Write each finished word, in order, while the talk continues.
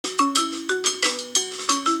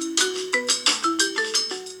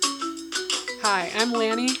Hi, I'm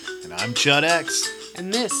Lanny. And I'm Chud X.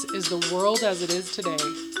 And this is The World as It Is Today.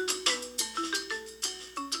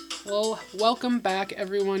 Well, welcome back,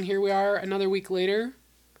 everyone. Here we are another week later.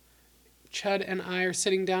 Chud and I are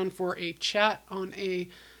sitting down for a chat on a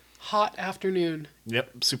hot afternoon.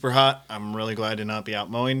 Yep, super hot. I'm really glad to not be out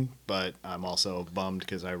mowing, but I'm also bummed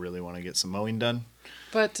because I really want to get some mowing done.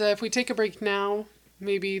 But if we take a break now,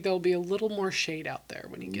 maybe there'll be a little more shade out there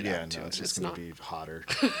when you get out to it. Yeah, no, it's just going to be hotter.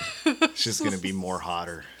 It's just going to be more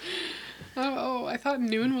hotter. Oh, I thought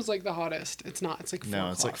noon was like the hottest. It's not. It's like 4 o'clock.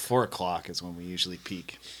 No, it's like 4 o'clock is when we usually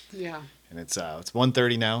peak. Yeah. And it's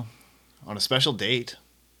 1:30 now on a special date.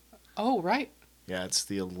 Oh, right. Yeah, it's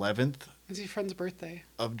the 11th It's your friend's birthday.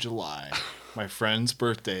 of July. My friend's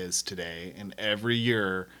birthday is today, and every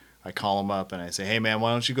year I call him up and I say, hey, man,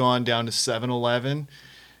 why don't you go on down to 7-Eleven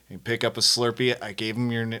and pick up a Slurpee? I gave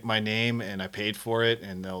him my name, and I paid for it,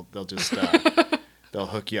 and they'll just they'll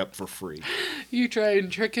hook you up for free. You try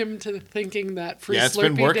and trick him to thinking that free Slurpee Yeah, it's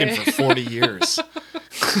been working day. for 40 years.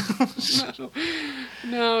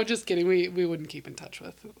 No, just kidding. We wouldn't keep in touch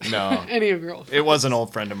with any of your old friends. It was an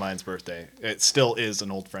old friend of mine's birthday. It still is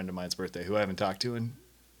an old friend of mine's birthday who I haven't talked to in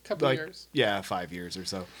couple of years. Yeah, 5 years or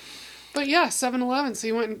so. But yeah, 7-Eleven. So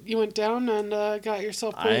you went down and got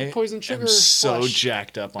yourself poison sugar. I'm so slush.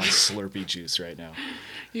 jacked up on Slurpee juice right now.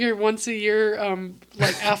 Your once a year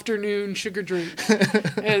afternoon sugar drink,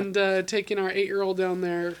 and taking our 8-year-old down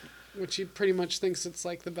there, which he pretty much thinks it's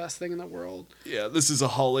like the best thing in the world. Yeah, this is a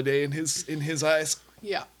holiday in his eyes.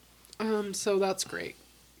 Yeah, so that's great.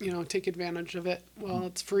 Take advantage of it. Well,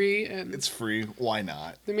 it's free and It's free. Why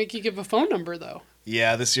not? they make you give a phone number though.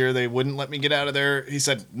 Yeah, this year they wouldn't let me get out of there. He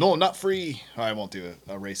said, no, not free. I won't do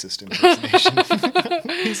a racist impersonation.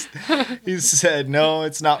 He said, no,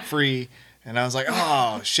 it's not free. And I was like,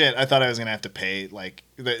 oh, shit. I thought I was going to have to pay.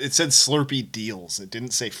 It said Slurpee deals. It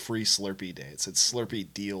didn't say free Slurpee day. It said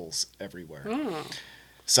Slurpee deals everywhere. Oh.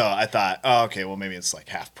 So I thought, oh, okay, well, maybe it's like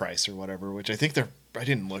half price or whatever, which I think I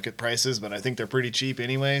didn't look at prices, but I think they're pretty cheap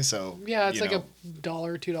anyway. So Yeah, it's like $1,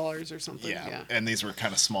 $2 or something. Yeah. And these were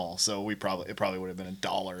kind of small, so it probably would have been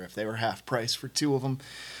 $1 if they were half price for two of them.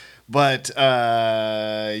 But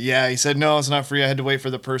he said no, it's not free. I had to wait for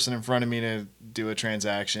the person in front of me to do a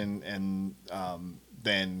transaction, and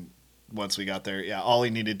then once we got there, all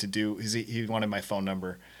he needed to do is he wanted my phone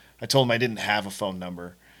number. I told him I didn't have a phone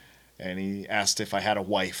number, and he asked if I had a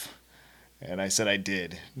wife. And I said I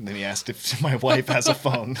did. And then he asked if my wife has a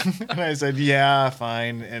phone. And I said, yeah,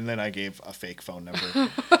 fine. And then I gave a fake phone number.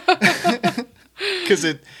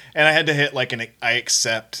 And I had to hit I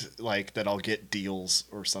accept that I'll get deals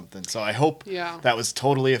or something. So I hope that was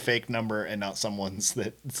totally a fake number and not someone's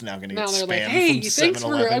that's now going to get spam Now they're like, hey, from thanks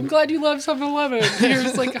 7-Eleven. I'm glad you love 7-Eleven.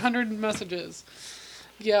 Here's 100 messages.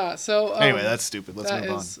 Yeah, so... anyway, that's stupid. Let's move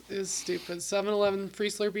on. That is stupid. 7-Eleven free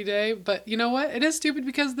Slurpee day. But you know what? It is stupid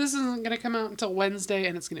because this isn't going to come out until Wednesday,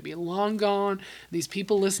 and it's going to be long gone. These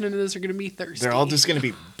people listening to this are going to be thirsty. They're all just going to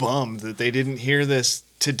be bummed that they didn't hear this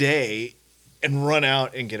today and run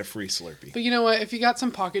out and get a free Slurpee. But you know what? If you got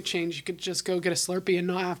some pocket change, you could just go get a Slurpee and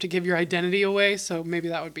not have to give your identity away. So maybe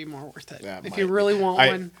that would be more worth it. If you really want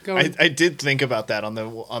one, go. I did think about that on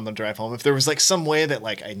the drive home. If there was some way that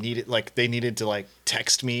I needed they needed to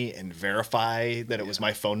text me and verify that it was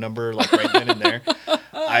my phone number right then and there,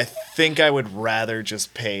 I think I would rather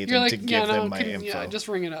just pay than to give them my info. Yeah, just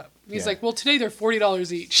ring it up. He's like, well, today they're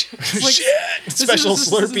 $40 each. Shit! Special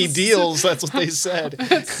Slurpee deals. That's what they said.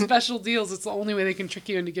 It's special deals. It's the only way they can trick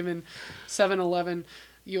you into giving 7-Eleven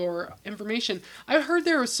your information. I heard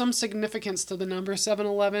there was some significance to the number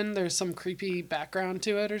 7-Eleven. There's some creepy background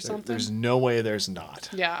to it or something. There's no way there's not.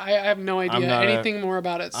 Yeah, I have no idea anything more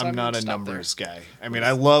about it. So I'm not a numbers guy. I mean,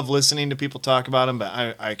 I love listening to people talk about them, but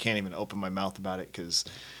I can't even open my mouth about it because...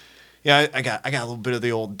 Yeah, I got a little bit of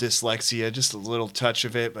the old dyslexia, just a little touch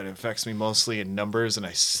of it, but it affects me mostly in numbers, and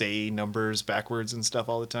I say numbers backwards and stuff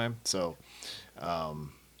all the time. So,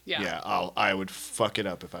 I would fuck it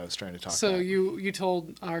up if I was trying to talk. So you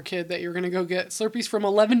told our kid that you're gonna go get Slurpees from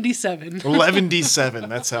 11D7. 11D7.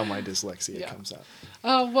 That's how my dyslexia comes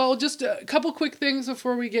out. Well, just a couple quick things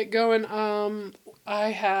before we get going.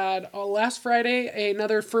 I had last Friday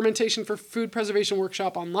another fermentation for food preservation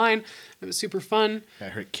workshop online. It was super fun. I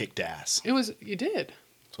heard it kicked ass. You did?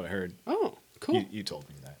 That's what I heard. Oh, cool. You told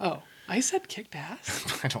me that. Oh, I said kicked ass?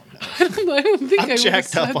 I don't know. I don't think I'm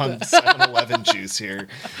jacked up on 7-Eleven juice here.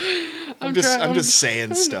 I'm just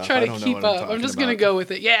saying stuff. I don't know keep up. I'm just going to go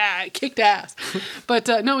with it. Yeah, kicked ass. But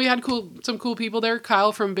no, we had some cool people there.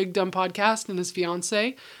 Kyle from Big Dumb Podcast and his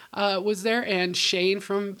fiance was there, and Shane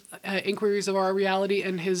from Inquiries of Our Reality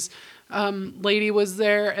and his lady was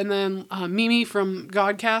there, and then Mimi from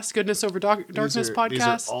Godcast, Goodness Over Darkness podcast.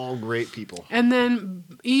 These are all great people. And then,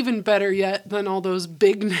 even better yet than all those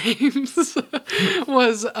big names,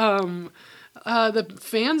 was the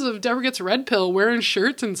fans of Deborah Gets Red Pill wearing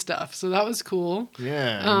shirts and stuff. So that was cool.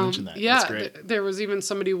 Yeah, I mentioned that. Yeah, That's great. there was even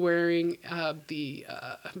somebody wearing the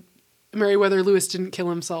Meriwether Lewis Didn't Kill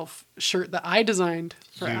Himself shirt that I designed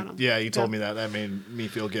for Adam. Yeah, you told me that. That made me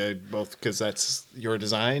feel good, both because that's your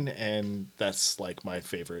design and that's like my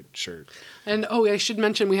favorite shirt. And I should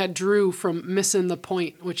mention we had Drew from Missing the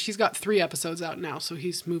Point, which he's got 3 episodes out now, so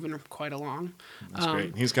he's moving quite along. That's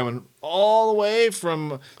great. He's coming all the way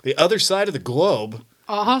from the other side of the globe.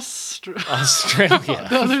 Australia.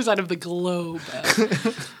 The other side of the globe.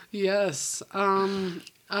 Yes.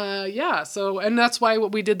 So, and that's why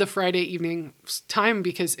we did the Friday evening time,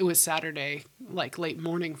 because it was Saturday, like late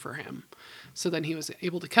morning for him. So then he was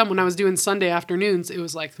able to come. When I was doing Sunday afternoons, it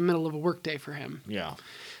was like the middle of a work day for him. Yeah.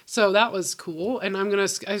 So that was cool. And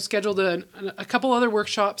I scheduled a couple other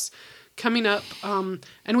workshops coming up.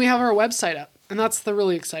 And we have our website up. And that's the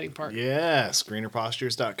really exciting part. Yeah,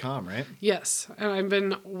 screenerpostures.com, right? Yes. And I've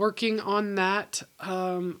been working on that.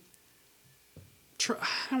 I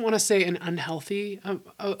don't want to say an unhealthy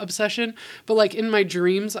obsession, but like in my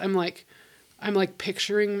dreams, I'm like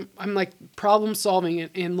picturing, I'm like problem solving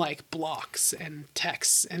it in like blocks and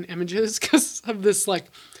texts and images because of this like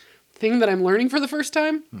thing that I'm learning for the first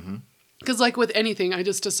time. Because like with anything, I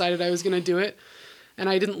just decided I was going to do it. And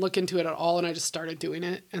I didn't look into it at all, and I just started doing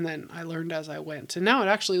it, and then I learned as I went. And now it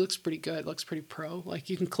actually looks pretty good. It looks pretty pro. Like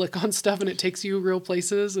you can click on stuff, and it takes you real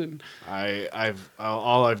places. And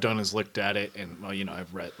all I've done is looked at it, and well,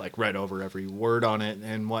 I've read over every word on it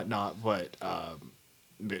and whatnot. But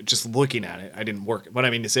just looking at it, I didn't work. What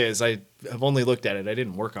I mean to say is, I have only looked at it. I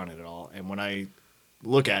didn't work on it at all. And when I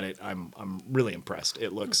look at it, I'm really impressed.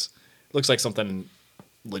 It looks like something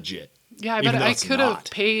legit. Yeah, I bet I could have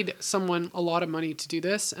paid someone a lot of money to do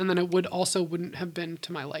this, and then it wouldn't have been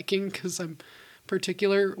to my liking because I'm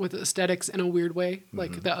particular with aesthetics in a weird way,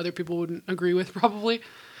 like that other people wouldn't agree with probably.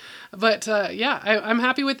 But I'm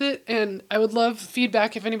happy with it, and I would love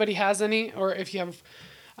feedback if anybody has any, or if you have,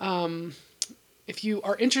 if you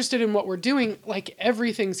are interested in what we're doing. Like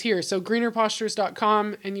everything's here. So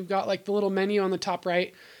greenerpostures.com, and you've got like the little menu on the top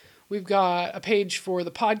right. We've got a page for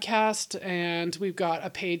the podcast, and we've got a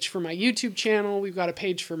page for my YouTube channel. We've got a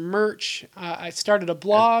page for merch. I started a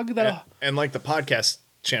blog and like the podcast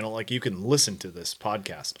channel, like you can listen to this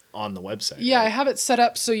podcast on the website. Yeah, right? I have it set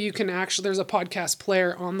up so you can there's a podcast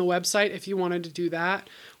player on the website if you wanted to do that,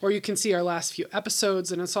 or you can see our last few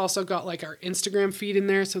episodes, and it's also got like our Instagram feed in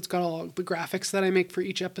there, so it's got all the graphics that I make for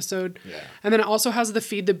each episode. Yeah. And then it also has the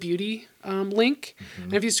Feed the Beauty link,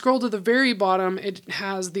 and if you scroll to the very bottom, it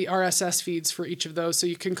has the RSS feeds for each of those, so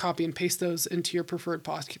you can copy and paste those into your preferred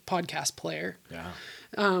podcast player. Yeah.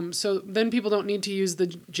 So then people don't need to use the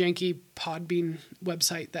janky Podbean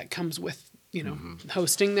website that comes with,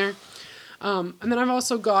 hosting there. And then I've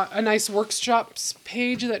also got a nice workshops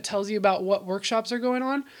page that tells you about what workshops are going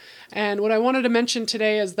on. And what I wanted to mention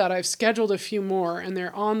today is that I've scheduled a few more, and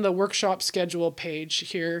they're on the workshop schedule page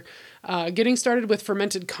here. Getting started with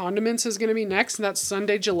fermented condiments is going to be next, and that's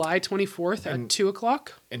Sunday, July 24th at 2:00.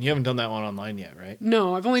 And you haven't done that one online yet, right?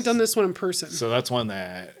 No, I've only done this one in person. So that's one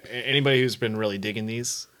that anybody who's been really digging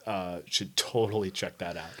these should totally check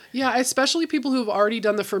that out. Yeah, especially people who've already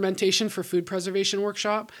done the fermentation for food preservation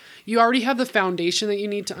workshop. You already have the foundation that you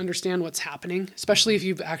need to understand what's happening, especially if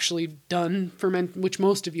you've actually done which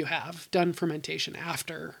most of you have done fermentation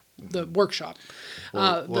after the workshop.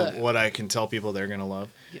 What I can tell people they're going to love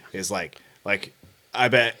is like I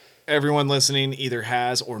bet everyone listening either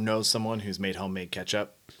has or knows someone who's made homemade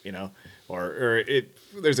ketchup, or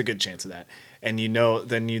there's a good chance of that. And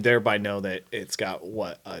then you thereby know that it's got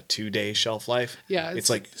a 2-day shelf life. Yeah, it's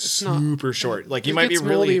like super short. Like you might be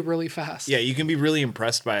really fast. Yeah, you can be really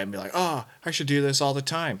impressed by it and be like, oh, I should do this all the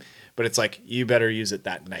time. But it's like you better use it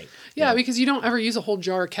that night. Yeah, because you don't ever use a whole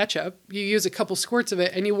jar of ketchup. You use a couple squirts of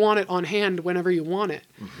it, and you want it on hand whenever you want it.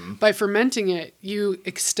 By fermenting it, you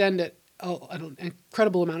extend it an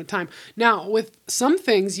incredible amount of time. Now, with some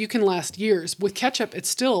things, you can last years. With ketchup, it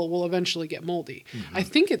still will eventually get moldy. I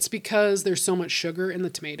think it's because there's so much sugar in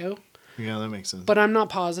the tomato. Yeah, that makes sense. But I'm not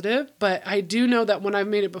positive. But I do know that when I've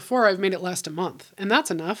made it before, I've made it last a month. And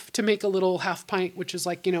that's enough to make a little half pint, which is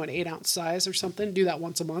like, an 8-ounce size or something. Do that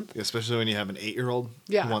once a month. Especially when you have an 8-year-old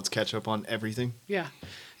who wants ketchup on everything. Yeah.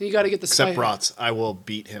 And you got to get the Except brats. I will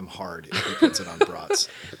beat him hard if he puts it on brats.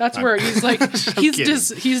 That's where he's like,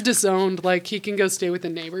 he's disowned. Like, he can go stay with the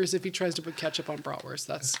neighbors if he tries to put ketchup on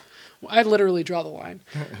bratwurst. I literally draw the line.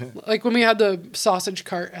 Like when we had the sausage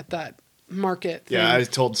cart at that market thing. Yeah, I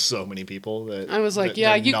told so many people that I was like, that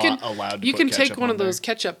yeah, they're you not can allowed to you put can take ketchup one on of those there.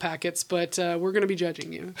 ketchup packets, but we're going to be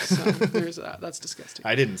judging you. So there's that. That's disgusting.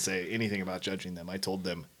 I didn't say anything about judging them. I told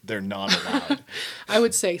them they're not allowed. I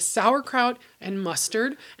would say sauerkraut and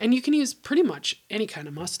mustard, and you can use pretty much any kind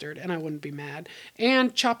of mustard, and I wouldn't be mad.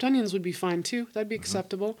 And chopped onions would be fine too. That'd be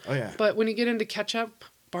acceptable. Oh, yeah. But when you get into ketchup,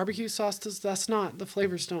 barbecue sauce, that's not, the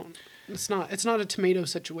flavors don't. It's not a tomato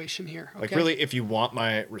situation here. Okay? Like, really, if you want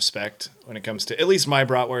my respect when it comes to at least my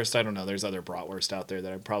bratwurst, I don't know. There's other bratwurst out there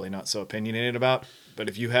that I'm probably not so opinionated about. But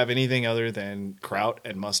if you have anything other than kraut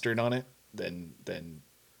and mustard on it, then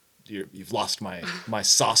you've lost my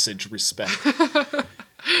sausage respect.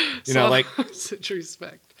 You know, like, Sausage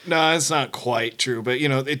respect. no, it's not quite true. But, you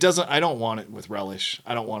know, it doesn't. I don't want it with relish.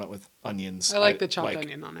 I don't want it with onions. I like the chopped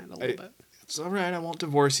onion on it a little bit. It's all right. I won't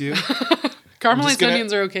divorce you. Caramelized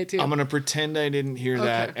onions are okay too. I'm gonna pretend I didn't hear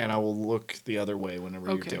that, and I will look the other way whenever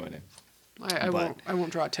you're doing it. I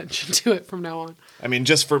won't draw attention to it from now on. I mean,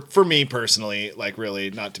 just for me personally, like,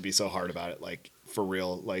 really not to be so hard about it, like, for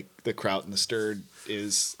real, like, the kraut and the stirred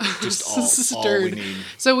is just all we need.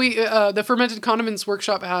 So the Fermented Condiments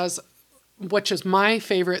Workshop has, which is my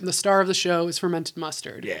favorite and the star of the show, is fermented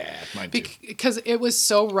mustard. Yeah, mine too. Because it was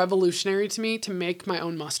so revolutionary to me to make my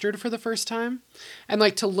own mustard for the first time. And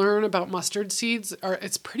like to learn about mustard seeds,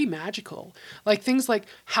 it's pretty magical. Like things like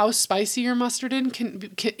how spicy your mustard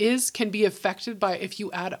can be affected by if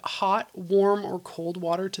you add hot, warm, or cold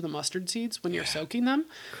water to the mustard seeds when you're soaking them.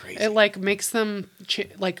 Crazy. It like makes them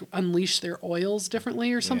like unleash their oils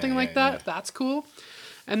differently or something like that. Yeah. That's cool.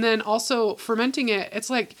 And then also fermenting it, it's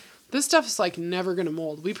like, this stuff is like never gonna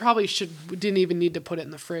mold. We probably didn't even need to put it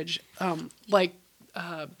in the fridge.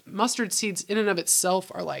 Mustard seeds in and of itself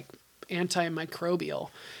are like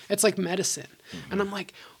antimicrobial. It's like medicine. Mm-hmm. And I'm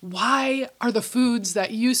like, why are the foods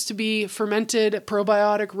that used to be fermented,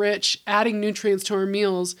 probiotic rich, adding nutrients to our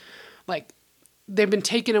meals, like they've been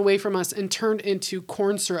taken away from us and turned into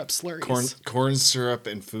corn syrup slurries. Corn syrup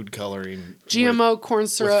and food coloring. GMO corn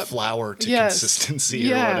syrup. With flour to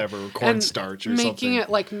consistency or whatever, cornstarch or something. Making it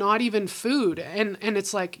like not even food. And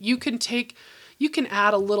it's like you can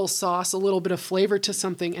add a little sauce, a little bit of flavor to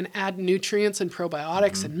something and add nutrients and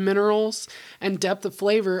probiotics and minerals and depth of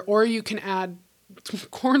flavor, or you can add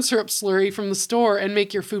corn syrup slurry from the store and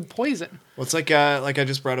make your food poison. Well, it's like I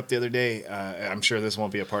just brought up the other day. I'm sure this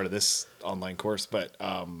won't be a part of this online course, but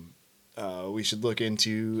we should look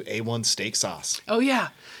into A1 steak sauce. Oh yeah,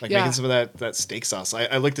 making some of that steak sauce.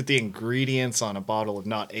 I looked at the ingredients on a bottle of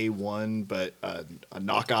not A1 but a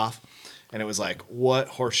knockoff, and it was like, what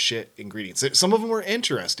horse shit ingredients. Some of them were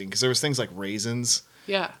interesting because there was things like raisins.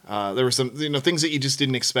 Yeah. There were some things that you just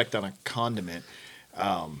didn't expect on a condiment.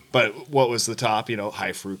 But what was the top?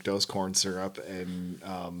 High fructose corn syrup,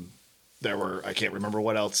 and there were, I can't remember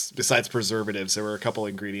what else besides preservatives. There were a couple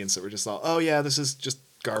ingredients that were just all, oh yeah, this is just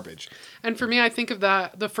garbage. And for me, I think of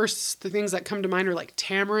that. The things that come to mind are like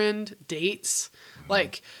tamarind, dates,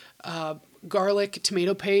 like garlic,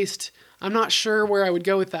 tomato paste. I'm not sure where I would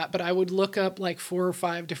go with that, but I would look up like 4 or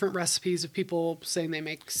 5 different recipes of people saying they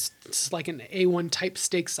make like an A1 type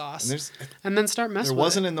steak sauce, and then start messing with it. There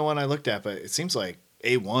wasn't in the one I looked at, but it seems like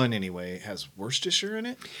A1 anyway has Worcestershire in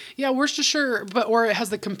it. Yeah, Worcestershire, or it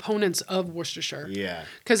has the components of Worcestershire. Yeah,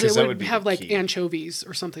 because it would have like anchovies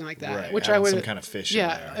or something like that, right, which I would some kind of fish. in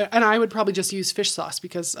there. And I would probably just use fish sauce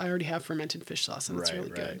because I already have fermented fish sauce, and it's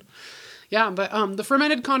really good. Yeah, but the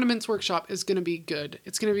Fermented Condiments Workshop is going to be good.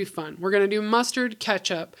 It's going to be fun. We're going to do mustard,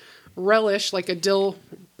 ketchup, relish, like a dill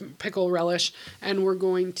pickle relish, and we're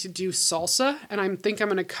going to do salsa, and I think I'm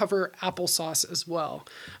going to cover applesauce as well.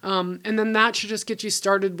 And then that should just get you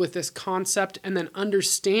started with this concept and then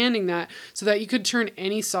understanding that so that you could turn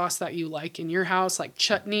any sauce that you like in your house, like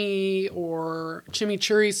chutney or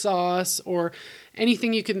chimichurri sauce or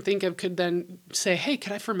anything you can think of, could then say, hey,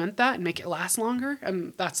 could I ferment that and make it last longer?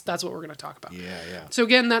 And that's what we're going to talk about. Yeah. So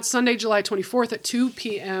again, that's Sunday, July 24th at 2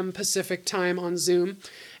 p.m. Pacific time on Zoom.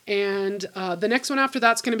 And the next one after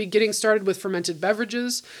that's going to be getting started with fermented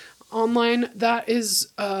beverages online. That is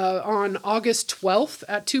on August 12th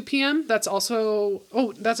at 2 p.m. That's also,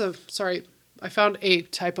 I found a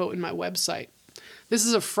typo in my website. This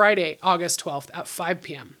is a Friday, August 12th at 5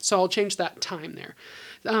 p.m. So I'll change that time there.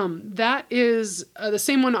 That is the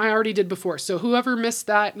same one I already did before. So whoever missed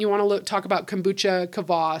that, you want to talk about kombucha,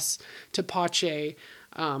 kvass, tepache,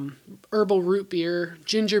 herbal root beer,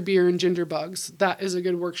 and ginger bugs. That is a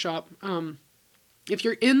good workshop. If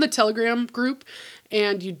you're in the Telegram group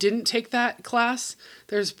and you didn't take that class,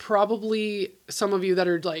 there's probably some of you that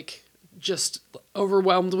are like just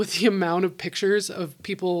overwhelmed with the amount of pictures of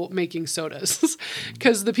people making sodas,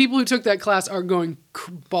 because the people who took that class are going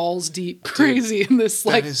balls deep crazy in this.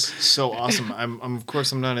 That is so awesome. I'm of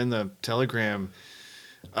course I'm not in the Telegram,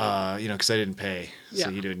 because I didn't pay, so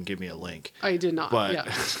you didn't give me a link. I did not, but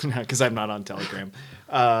because I'm not on Telegram.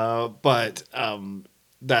 But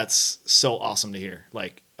that's so awesome to hear.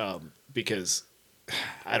 Like, because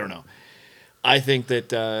I don't know. I think that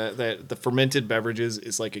that the fermented beverages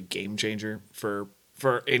is like a game changer for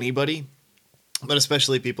anybody, but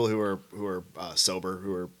especially people who are sober,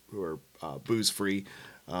 who are booze free,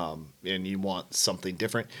 and you want something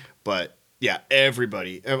different. But yeah,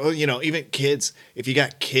 everybody, even kids. If you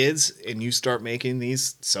got kids and you start making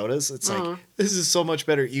these sodas, it's like, this is so much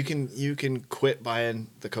better. You can quit buying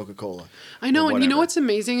the Coca-Cola. I know, and you know what's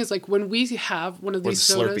amazing is like when we have one of these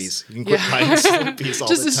sodas, Slurpees. You can quit buying Slurpees all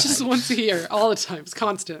the time. It's just once a year, all the time. It's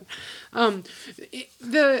constant.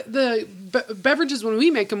 The beverages, when we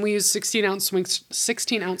make them, we use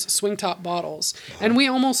 16-ounce swing top bottles, and we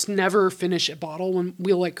almost never finish a bottle. When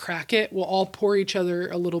we'll like crack it, we'll all pour each other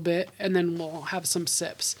a little bit, and then we'll have some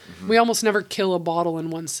sips. We almost never kill a bottle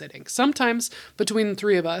in one sitting. Sometimes between the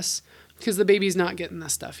three of us, because the baby's not getting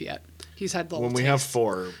this stuff yet. He's had little when we have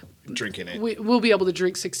 4 drinking it. We'll be able to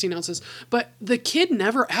drink 16 ounces. But the kid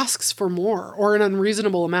never asks for more or an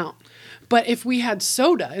unreasonable amount. But if we had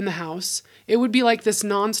soda in the house, it would be like this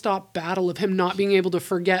nonstop battle of him not being able to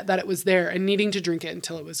forget that it was there and needing to drink it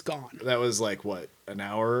until it was gone. That was like, what, an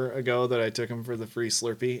hour ago that I took him for the free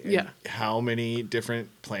Slurpee? And how many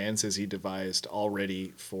different plans has he devised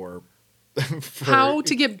already for how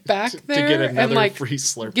to get back there to get another and like free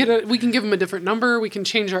Slurpee? We can give him a different number. We can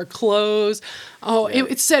change our clothes. Oh,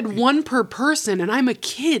 it said 1 per person, and I'm a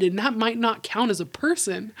kid, and that might not count as a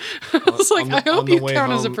person. I was like, I hope you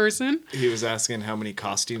count as a person. He was asking how many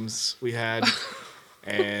costumes we had,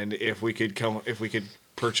 and if we could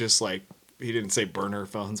purchase, like, he didn't say burner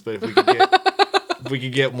phones, but if we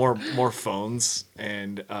could get more phones,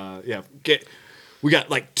 and we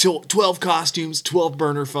got like 12 costumes, 12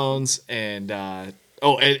 burner phones, and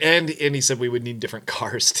and he said we would need different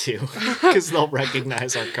cars too, because they'll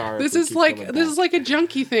recognize our car. This is like a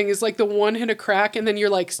junkie thing. It's like the one hit a crack, and then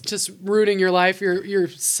you're like just ruining your life. You're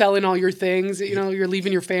selling all your things. You're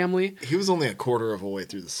leaving your family. He was only a quarter of a way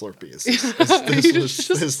through the Slurpee.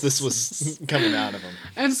 This was coming out of him.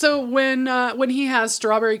 And so when he has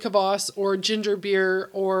strawberry kvass or ginger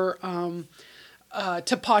beer or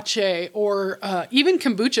tepache or even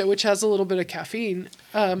kombucha, which has a little bit of caffeine,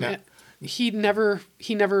 he never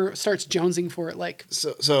starts jonesing for it. Like,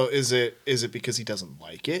 so is it because he doesn't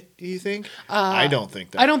like it, do you think? I don't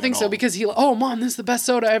think that. I don't think so, because Mom, this is the best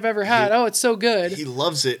soda I've ever had. It's so good. He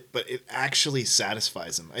loves it, but it actually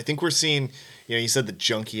satisfies him. I think we're seeing, you said the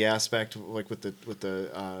junkie aspect, like with the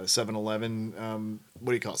 7-Eleven, what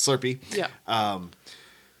do you call it, Slurpee? Yeah.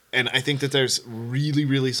 And I think that there's really,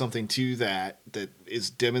 really something to that is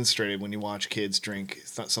demonstrated when you watch kids drink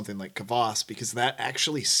something like kvass, because that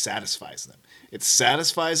actually satisfies them. It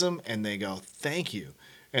satisfies them, and they go, "Thank you,"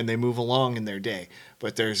 and they move along in their day.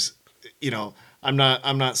 But there's, I'm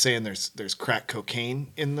not saying there's crack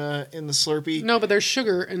cocaine in the Slurpee. No, but there's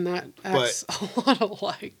sugar, and that acts a lot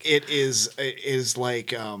alike. It is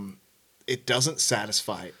like it doesn't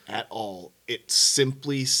satisfy at all. It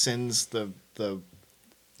simply sends the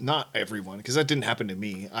not everyone, because that didn't happen to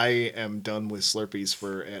me. I am done with Slurpees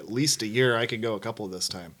for at least a year. I could go a couple this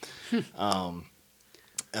time.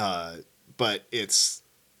 But it's,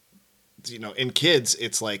 in kids,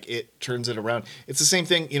 it's like it turns it around. It's the same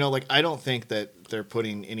thing, like I don't think that they're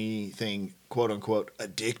putting anything quote unquote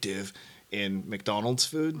addictive in McDonald's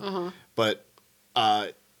food. But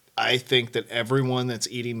I think that everyone that's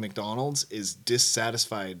eating McDonald's is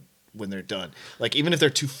dissatisfied when they're done. Like, even if they're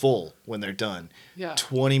too full when they're done,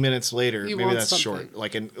 20 minutes later, maybe that's something short.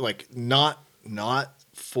 Like not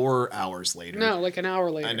 4 hours later. No, like an hour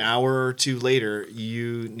later. An hour or two later,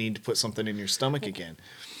 you need to put something in your stomach again.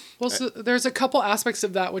 Well, so there's a couple aspects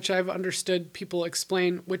of that which I've understood people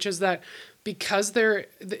explain, which is that because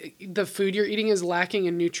the food you're eating is lacking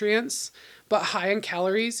in nutrients, but high in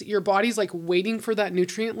calories, your body's like waiting for that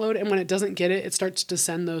nutrient load. And when it doesn't get it, it starts to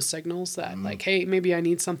send those signals that like, hey, maybe I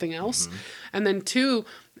need something else. And then 2,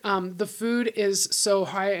 the food is so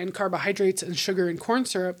high in carbohydrates and sugar and corn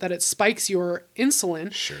syrup that it spikes your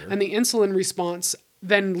insulin. Sure. And the insulin response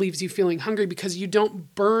then leaves you feeling hungry because you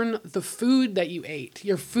don't burn the food that you ate.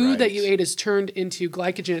 Your food that you ate is turned into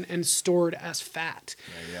glycogen and stored as fat.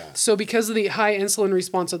 So because of the high insulin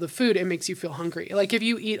response of the food, it makes you feel hungry. Like if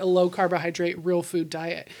you eat a low carbohydrate, real food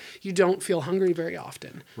diet, you don't feel hungry very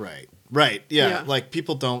often. Right. Yeah. Like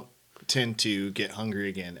people don't tend to get hungry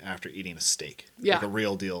again after eating a steak. Yeah. Like a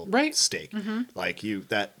real deal Right. steak. Like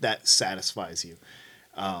that satisfies you.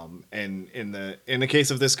 And in the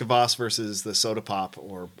case of this kvass versus the soda pop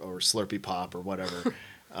or Slurpee pop or whatever,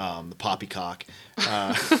 the poppycock,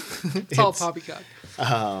 It's all poppycock.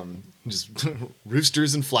 just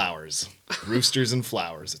roosters and flowers,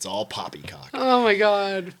 It's all poppycock. Oh my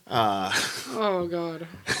god. Oh god.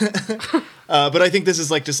 But I think this is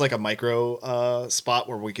just like a micro spot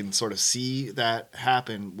where we can sort of see that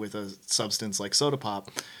happen with a substance like soda pop,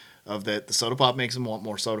 of that the soda pop makes them want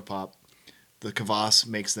more soda pop. The kvass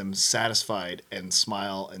makes them satisfied and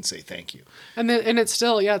smile and say thank you. And it's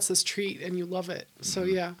still, it's this treat and you love it. So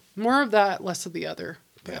yeah, more of that, less of the other.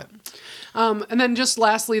 But, and then just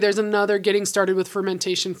lastly, there's another getting started with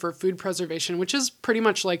fermentation for food preservation, which is pretty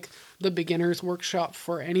much like the beginner's workshop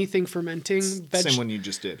for anything fermenting. Same one you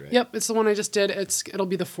just did, right? Yep, it's the one I just did. It'll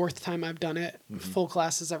be the 4th time I've done it. Full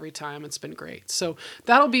classes every time. It's been great. So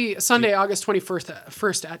that'll be Sunday, August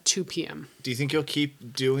 21st at 2 p.m. Do you think you'll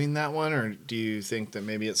keep doing that one, or do you think that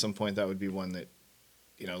maybe at some point that would be one that,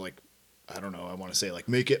 I don't know, I want to say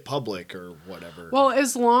make it public or whatever. Well,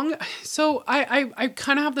 so I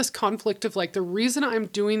kind of have this conflict of the reason I'm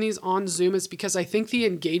doing these on Zoom is because I think the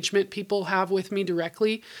engagement people have with me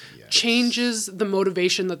directly changes the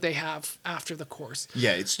motivation that they have after the course.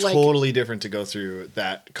 Yeah, it's totally different to go through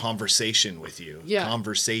that conversation with you. Yeah.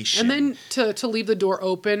 Conversation. And then to leave the door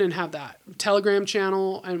open and have that Telegram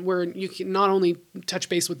channel and where you can not only touch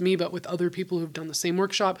base with me, but with other people who've done the same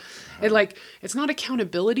workshop. It's not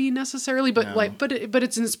accountability necessarily, but but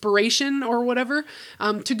it's inspiration or whatever,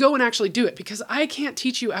 to go and actually do it, because I can't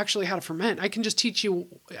teach you actually how to ferment. I can just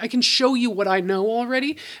I can show you what I know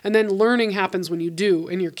already, and then learning happens when you do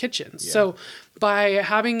in your kitchen. Yeah. So by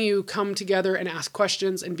having you come together and ask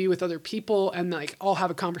questions and be with other people and all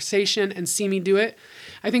have a conversation and see me do it,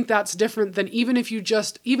 I think that's different than even if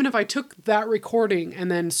I took that recording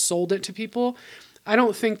and then sold it to people, I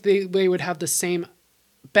don't think they would have the same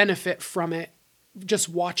benefit from it just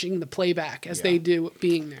watching the playback as they do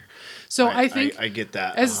being there. So I think I get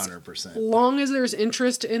that 100%. As long as there's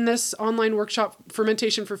interest in this online workshop,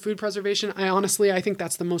 fermentation for food preservation, I think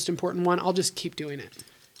that's the most important one. I'll just keep doing it.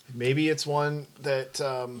 Maybe it's one that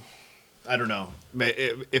I don't know.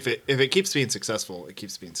 If it keeps being successful, it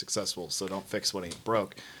keeps being successful. So don't fix what ain't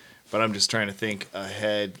broke. But I'm just trying to think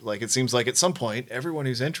ahead. It seems like at some point, everyone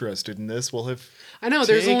who's interested in this will have. I know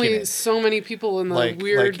there's only so many people in the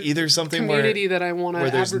weird either something community that I want to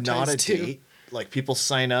advertise there's not a to. date. People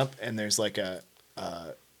sign up and there's a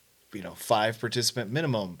 5 participant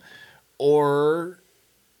minimum, or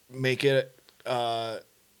make it a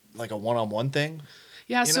one-on-one thing.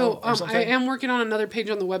 Yeah, I am working on another page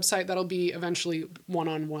on the website that'll be eventually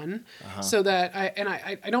one-on-one, so that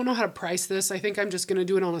I don't know how to price this. I think I'm just going to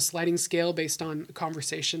do it on a sliding scale based on a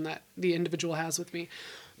conversation that the individual has with me.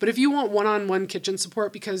 But if you want one-on-one kitchen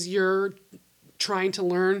support because you're trying to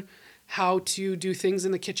learn how to do things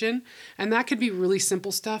in the kitchen, and that could be really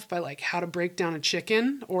simple stuff by how to break down a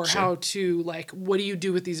chicken, or how to what do you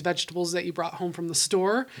do with these vegetables that you brought home from the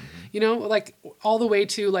store, all the way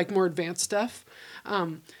to more advanced stuff.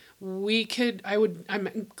 I'm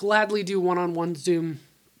gladly do one-on-one Zoom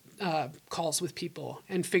calls with people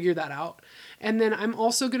and figure that out. And then I'm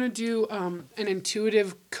also going to do an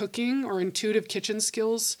intuitive cooking or intuitive kitchen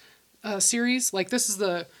skills series. This is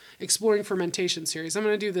the Exploring Fermentation series. I'm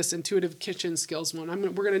going to do this intuitive kitchen skills one.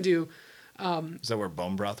 We're going to do... is that where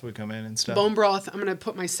bone broth would come in and stuff? Bone broth. I'm going to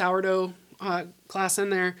put my sourdough class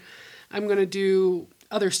in there. I'm going to do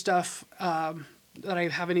other stuff that I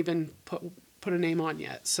haven't even put a name on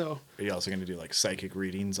yet. So are you also going to do psychic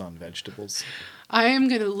readings on vegetables? I am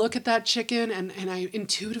going to look at that chicken and I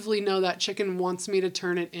intuitively know that chicken wants me to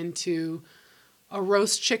turn it into a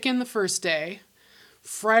roast chicken the first day,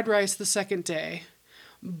 fried rice the second day,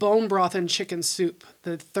 bone broth and chicken soup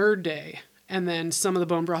the third day, and then some of the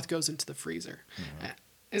bone broth goes into the freezer. Mm-hmm.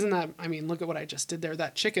 Isn't that, look at what I just did there.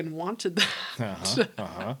 That chicken wanted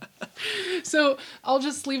that. So I'll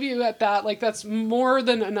just leave you at that. That's more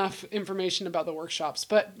than enough information about the workshops.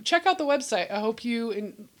 But check out the website. I hope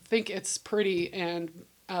you think it's pretty and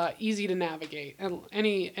easy to navigate. And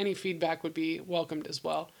any feedback would be welcomed as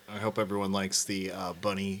well. I hope everyone likes the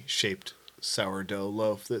bunny-shaped sourdough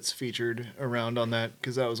loaf that's featured around on that,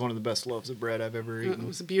 because that was one of the best loaves of bread I've ever eaten. It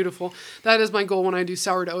was beautiful. That is my goal when I do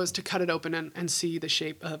sourdough, is to cut it open and see the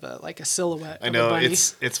shape of a silhouette. I know, of a bunny.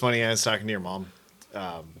 It's funny. I was talking to your mom,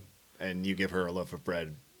 and you give her a loaf of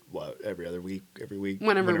bread every week,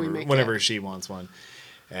 whenever she wants one,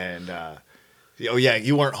 and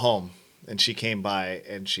you weren't home, and she came by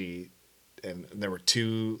and there were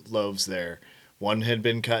 2 loaves there. One had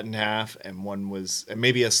been cut in half, and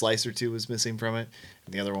maybe a slice or two was missing from it,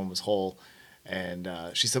 and the other one was whole. And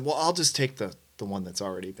she said, "Well, I'll just take the one that's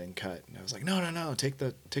already been cut." And I was like, "No, take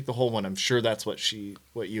the whole one. I'm sure that's what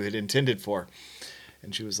you had intended for."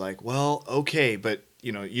 And she was like, "Well, okay, but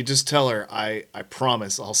you just tell her I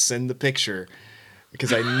promise I'll send the picture."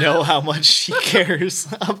 Because I know how much she cares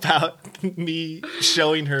about me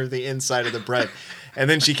showing her the inside of the bread. And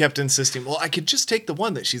then she kept insisting, well, I could just take the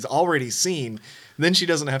one that she's already seen. Then she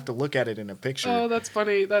doesn't have to look at it in a picture. Oh, that's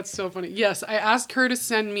funny. That's so funny. Yes, I asked her to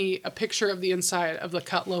send me a picture of the inside of the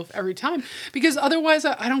cut loaf every time. Because otherwise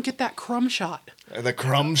I don't get that crumb shot. The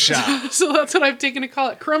crumb shot. So that's what I've taken to call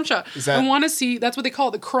it, crumb shot. I want to see, that's what they call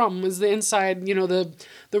it, the crumb, is the inside, the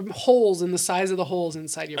holes and the size of the holes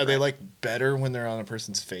inside your bread. Are they like better when they're on a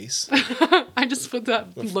person's face? I just put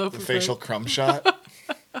that loaf the of facial bread. crumb shot?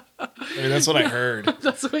 I mean, that's what I heard.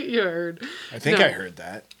 That's what you heard. I think I heard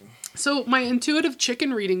that. So my intuitive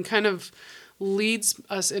chicken reading kind of leads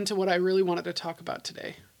us into what I really wanted to talk about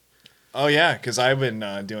today. Oh, yeah, because I've been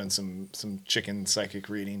doing some chicken psychic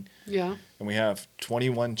reading. Yeah. And we have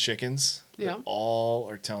 21 chickens Yeah. that all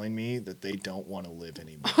are telling me that they don't want to live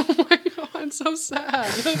anymore. Oh my God, I'm so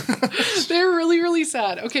sad. They're really, really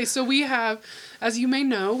sad. Okay, so we have, as you may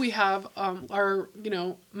know, we have our,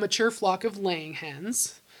 mature flock of laying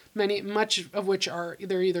hens, much of which are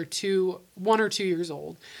either 1 or 2 years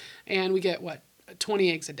old. And we get,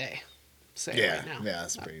 20 eggs a day, right now. Yeah,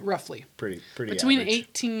 that's roughly. Pretty Between average.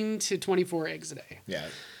 18 to 24 eggs a day. Yeah.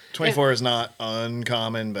 24 is not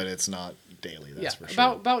uncommon, but it's not daily, that's for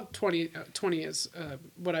sure. About 20 is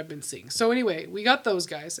what I've been seeing. So anyway, we got those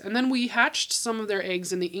guys. And then we hatched some of their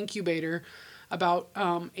eggs in the incubator about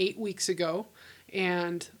 8 weeks ago.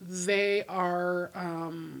 And they are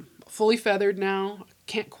fully feathered now.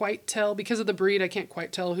 Can't quite tell, because of the breed, I can't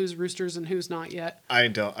quite tell who's roosters and who's not yet.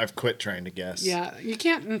 I've quit trying to guess. Yeah, you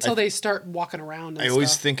can't until they start walking around and I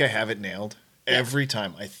always think I have it nailed. Yeah. Every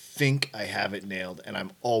time I think I have it nailed, and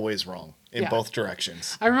I'm always wrong in both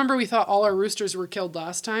directions. I remember we thought all our roosters were killed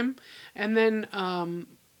last time, and then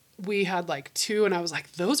we had 2, and I was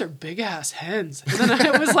like, those are big ass hens. And then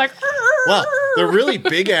I was like, well, they're really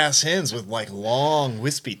big ass hens with long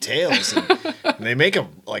wispy tails, and they make a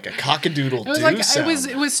cock-a-doodle-doo sound.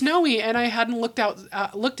 It was snowy, and I hadn't looked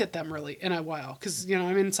at them really in a while, because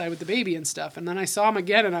I'm inside with the baby and stuff. And then I saw them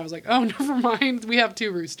again, and I was like, oh, never mind, we have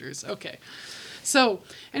 2 roosters. Okay. So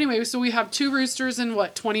anyway, we have 2 roosters and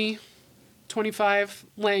 20, 25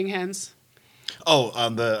 laying hens. Oh,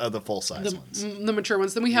 the full size ones. The mature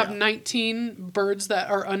ones. Then we have 19 birds that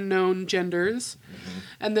are unknown genders. Mm-hmm.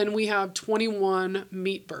 And then we have 21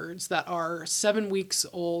 meat birds that are 7 weeks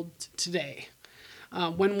old today.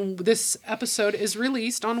 When this episode is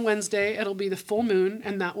released on Wednesday, it'll be the full moon,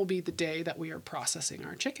 and that will be the day that we are processing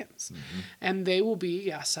our chickens. Mm-hmm. And they will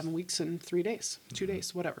be, 7 weeks and 3 days, 2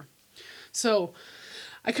 days, whatever. So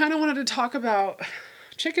I kind of wanted to talk about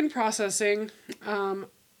chicken processing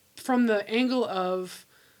from the angle of,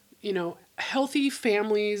 healthy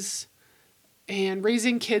families and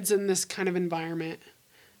raising kids in this kind of environment.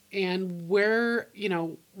 And where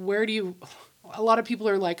do you... A lot of people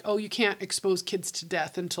are like, oh, you can't expose kids to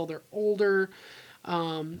death until they're older,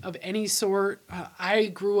 of any sort. I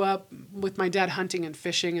grew up with my dad hunting and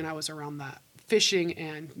fishing, and I was around that fishing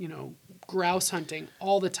and, grouse hunting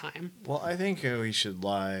all the time. Well, I think we should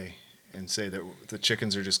lie and say that the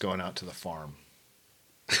chickens are just going out to the farm.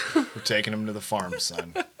 We're taking them to the farm,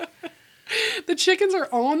 son. The chickens are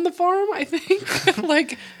on the farm, I think.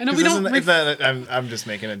 I know we don't. I'm just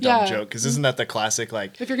making a dumb joke, because isn't that the classic,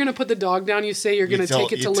 if you're gonna put the dog down, you say you're gonna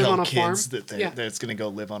take it to live on a farm. That it's gonna go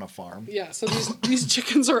live on a farm. Yeah. So these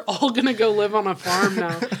chickens are all gonna go live on a farm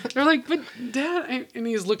now. They're like, but Dad, and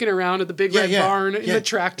he's looking around at the big red barn in the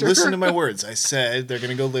tractor. Listen to my words. I said they're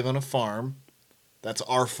gonna go live on a farm. That's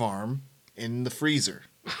our farm in the freezer.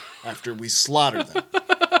 After we slaughter them,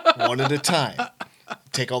 one at a time.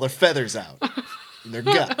 Take all their feathers out and their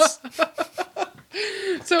guts.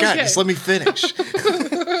 So, God, just let me finish.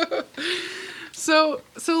 So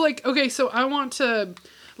I want to,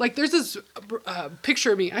 there's this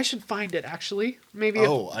picture of me. I should find it, actually. Maybe.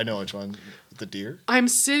 I know which one. The deer? I'm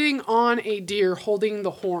sitting on a deer holding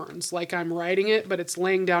the horns, like I'm riding it, but it's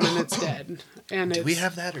laying down and it's dead. And do we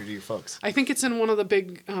have that, or do you folks? I think it's in one of the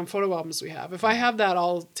big photo albums we have. If I have that,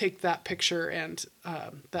 I'll take that picture, and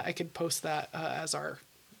that I could post that as our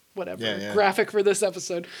graphic for this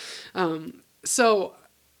episode. And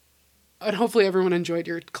hopefully everyone enjoyed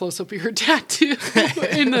your close-up of your tattoo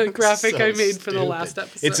in the graphic I made for the last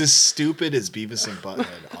episode. It's as stupid as Beavis and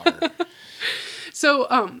Butthead are.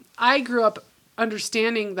 So I grew up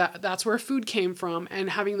understanding that that's where food came from and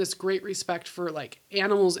having this great respect for like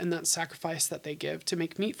animals and that sacrifice that they give to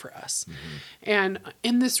make meat for us. And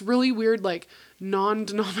in this really weird, like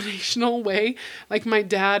non-denominational way, like my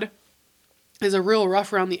dad is a real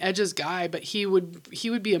rough around the edges guy, but he would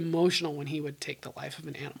be emotional when he would take the life of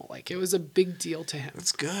an animal. Like it was a big deal to him.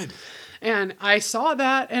 That's good. And I saw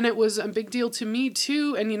that, and it was a big deal to me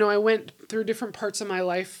too. And, you know, I went through different parts of my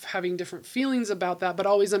life having different feelings about that, but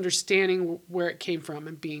always understanding where it came from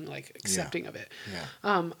and being like accepting of it.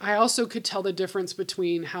 Yeah. I also could tell the difference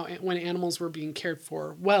between how when animals were being cared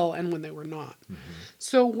for well and when they were not.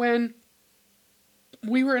 So when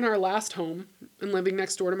we were in our last home and living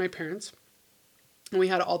next door to my parents, and we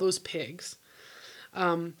had all those pigs,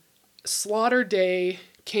 slaughter day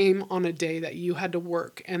came on a day that you had to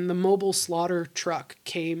work, and the mobile slaughter truck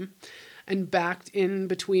came and backed in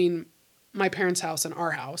between my parents' house and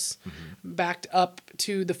our house, backed up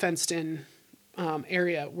to the fenced in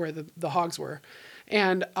area where the hogs were.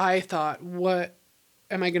 And I thought, what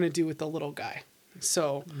am I going to do with the little guy?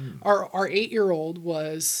 So our 8-year-old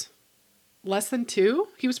was less than 2.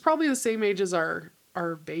 He was probably the same age as our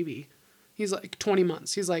baby. He's like 20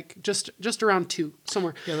 months. He's like just around 2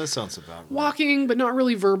 somewhere. Yeah, that sounds about right. Walking, but not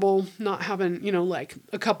really verbal, not having, you know, like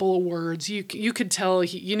a couple of words. You could tell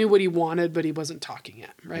you knew what he wanted, but he wasn't talking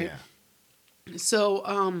yet, right? Yeah.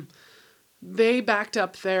 So they backed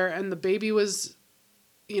up there, and the baby was,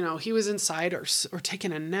 you know, he was inside or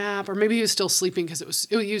taking a nap, or maybe he was still sleeping because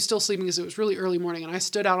he was still sleeping because it was really early morning. And I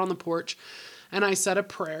stood out on the porch and I said a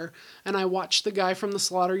prayer, and I watched the guy from the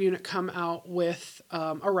slaughter unit come out with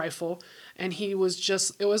a rifle, and he was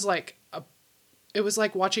just, it was like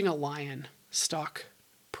watching a lion stalk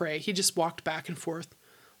prey. He just walked back and forth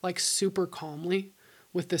like super calmly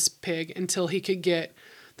with this pig until he could get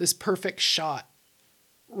this perfect shot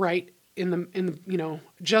right in the you know,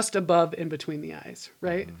 just above in between the eyes,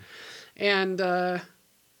 right? And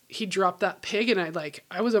he dropped that pig, and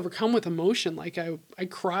I was overcome with emotion. Like I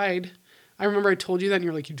cried. I remember I told you that, and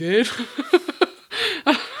you're like, you did?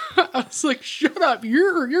 I was like, shut up,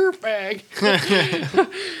 you're a fag.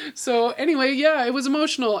 So anyway, yeah, it was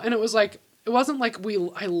emotional, and it was like, it wasn't like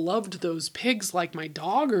I loved those pigs like my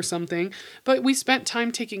dog or something, but we spent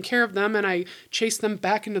time taking care of them, and I chased them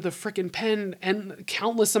back into the frickin' pen and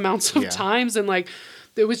countless amounts of times, and like,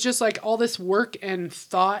 it was just like all this work and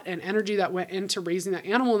thought and energy that went into raising that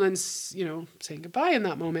animal, and then, you know, saying goodbye in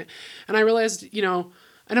that moment. And I realized, you know,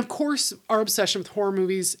 and of course our obsession with horror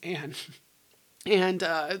movies and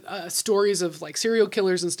stories of like serial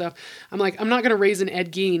killers and stuff. I'm like, I'm not going to raise an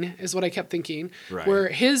Ed Gein is what I kept thinking. Right. Where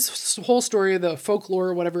his whole story, the folklore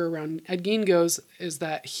or whatever around Ed Gein goes, is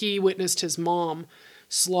that he witnessed his mom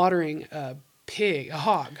slaughtering a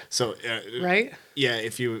hog. So, right? Yeah.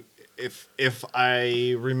 If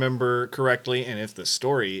I remember correctly, and if the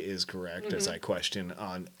story is correct, as I question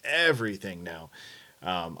on everything now,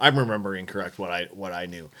 I'm remembering correct what I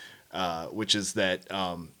knew, which is that,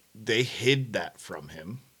 they hid that from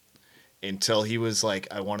him until he was like,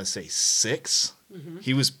 I want to say 6.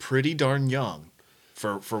 He was pretty darn young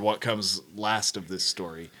for what comes last of this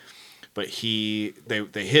story. But they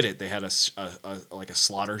hid it. They had a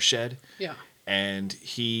slaughter shed. Yeah. And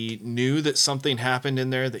he knew that something happened in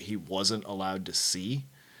there that he wasn't allowed to see.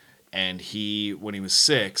 And when he was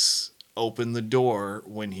 6, opened the door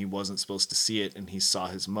when he wasn't supposed to see it, and he saw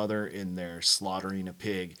his mother in there slaughtering a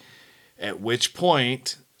pig. At which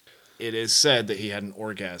point, it is said that he had an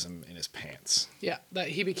orgasm in his pants. Yeah, that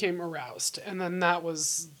he became aroused. And then that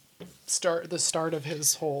was the start of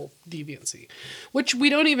his whole deviancy. Which we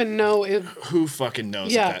don't even know if... Who fucking knows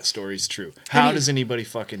if that story's true? How does anybody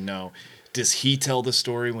fucking know? Does he tell the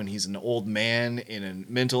story when he's an old man in a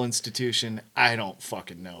mental institution? I don't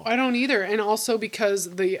fucking know. I don't either. And also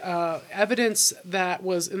because the evidence that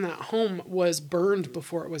was in that home was burned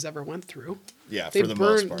before it was ever went through. Yeah, for the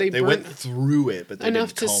most part. They went through it, but they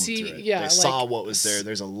didn't comb through it. Yeah, they saw what was there.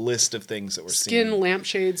 There's a list of things that were seen. Skin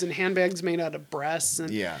lampshades and handbags made out of breasts and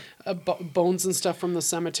bones and stuff from the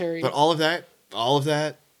cemetery. But all of that,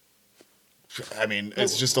 I mean,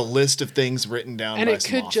 it's just a list of things written down by some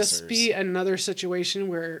officers. And it could just be another situation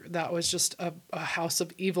where that was just a house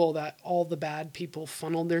of evil that all the bad people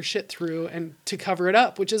funneled their shit through and to cover it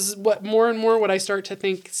up, which is what more and more what I start to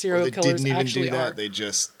think serial killers actually are. They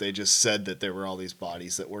just said that there were all these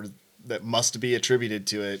bodies that must be attributed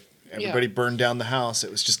to it. Everybody burned down the house.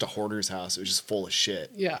 It was just a hoarder's house. It was just full of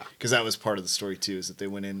shit. Yeah. Because that was part of the story too, is that they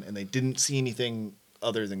went in and they didn't see anything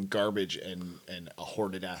other than garbage and a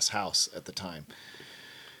hoarded ass house at the time.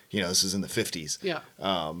 this is in the 50s. Yeah.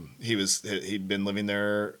 He'd been living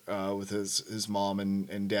there with his mom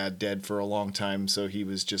and dad dead for a long time, so he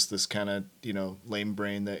was just this kind of lame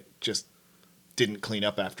brain that just didn't clean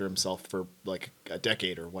up after himself for like a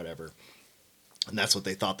decade or whatever. And that's what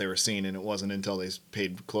they thought they were seeing, and it wasn't until they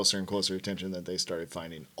paid closer and closer attention that they started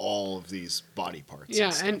finding all of these body parts.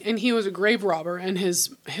 Yeah, and he was a grave robber, and he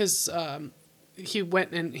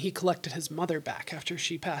went and he collected his mother back after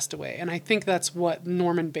she passed away. And I think that's what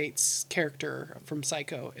Norman Bates' character from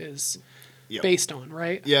Psycho is based on,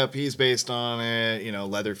 right? Yep, he's based on it.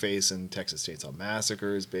 Leatherface and Texas Chainsaw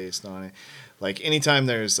Massacre is based on it. Like, anytime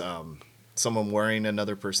there's someone wearing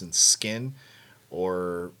another person's skin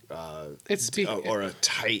or a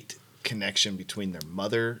tight connection between their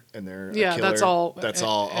mother and their killer, that's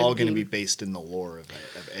all going to be based in the lore of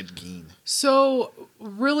Ed Gein. So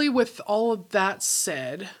really, with all of that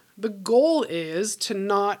said, the goal is to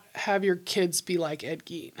not have your kids be like Ed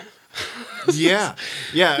Gein. yeah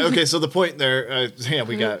okay, so the point there,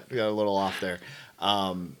 we got a little off there.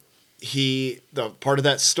 The part of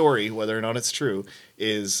that story, whether or not it's true,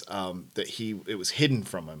 is that it was hidden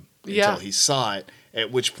from him until he saw it,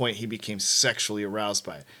 at which point he became sexually aroused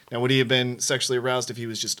by it. Now, would he have been sexually aroused if he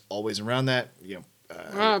was just always around that?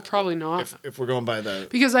 Probably not. If we're going by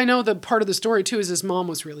because I know the part of the story too is his mom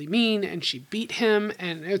was really mean and she beat him,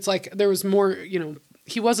 and it's like there was more.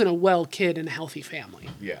 He wasn't a well kid in a healthy family.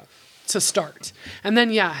 Yeah. To start, and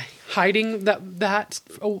then hiding that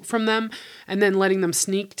from them, and then letting them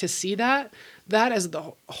sneak to see that is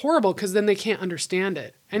the horrible, because then they can't understand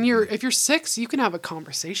it. And if you're 6, you can have a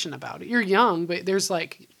conversation about it. You're young, but there's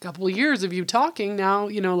like a couple of years of you talking now.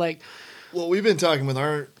 Well, we've been talking with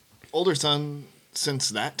our older son since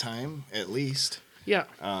that time, at least. Yeah.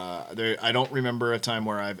 I don't remember a time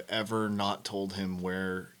where I've ever not told him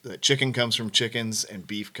where that chicken comes from chickens and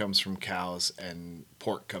beef comes from cows and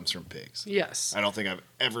pork comes from pigs. Yes. I don't think I've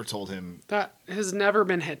ever told him. That has never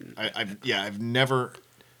been hidden. I've never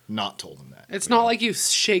not told him that. It's not like you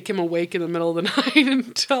shake him awake in the middle of the night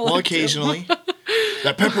and tell him. Well, occasionally.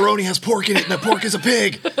 That pepperoni has pork in it and that pork is a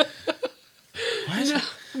pig. What? No,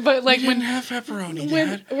 but like we didn't have pepperoni,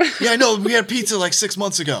 Dad. Yeah, I know. We had pizza like 6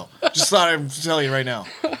 months ago. Just thought I'd tell you right now.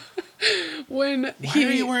 Why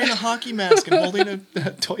are you wearing a hockey mask and holding a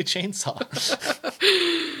toy chainsaw?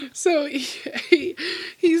 So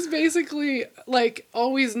he's basically like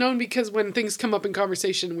always known, because when things come up in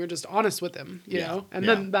conversation, we're just honest with him, know, and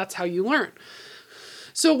then that's how you learn.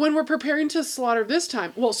 So when we're preparing to slaughter this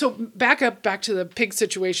time, so back to the pig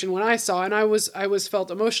situation. When I saw, and I was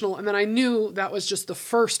felt emotional, and then I knew that was just the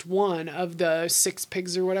first one of the 6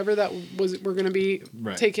 pigs or whatever that were going to be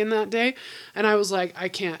taken that day, and I was like, I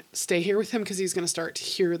can't stay here with him because he's going to start to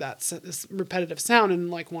hear this repetitive sound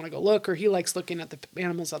and like want to go look, or he likes looking at the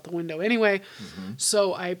animals out the window anyway. Mm-hmm.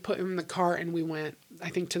 So I put him in the car and we went, I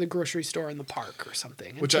think, to the grocery store in the park or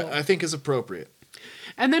something, which I think is appropriate.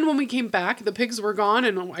 And then when we came back, the pigs were gone,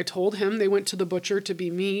 and I told him they went to the butcher to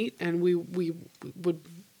be meat, and we would,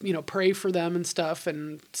 pray for them and stuff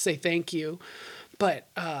and say thank you. But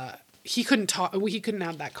he couldn't talk. He couldn't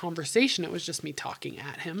have that conversation. It was just me talking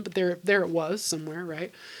at him. But there it was somewhere,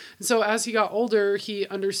 right? And so as he got older, he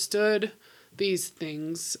understood these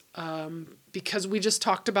things because we just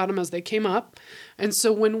talked about them as they came up. And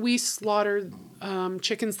so when we slaughtered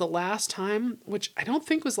chickens the last time, which I don't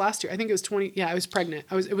think was last year, I think it was I was pregnant.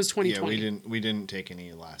 It was 2020. Yeah, we didn't take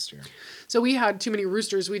any last year. So we had too many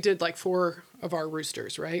roosters. We did like 4 of our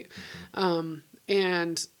roosters, right? Mm-hmm.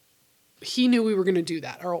 And he knew we were going to do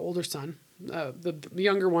that. Our older son, the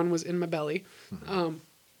younger one, was in my belly. Mm-hmm.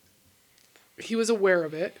 He was aware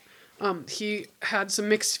of it. He had some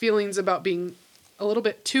mixed feelings about being a little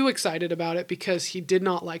bit too excited about it, because he did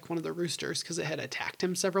not like one of the roosters because it had attacked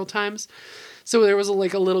him several times. So there was a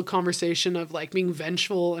little conversation of like being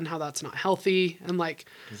vengeful and how that's not healthy. And like,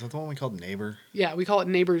 is that the one we called Neighbor? Yeah, we call it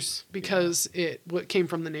Neighbors because it came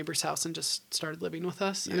from the neighbor's house and just started living with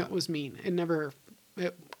us. Yeah. And it was mean.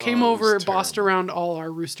 It came over, bossed around all our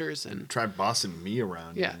roosters, and tried bossing me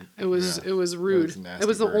around. Yeah, it was rude. It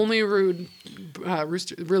was the only rude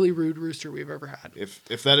rooster, really rude rooster we've ever had.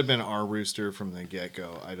 If that had been our rooster from the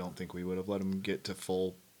get-go, I don't think we would have let him get to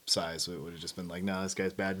full size. It would have just been like, nah, this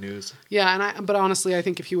guy's bad news. Yeah, but honestly, I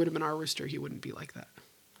think if he would have been our rooster, he wouldn't be like that.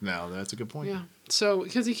 No, that's a good point. Yeah. So,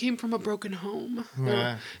 because he came from a broken home.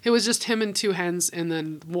 Yeah. It was just him and 2 hens, and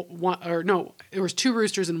then it was 2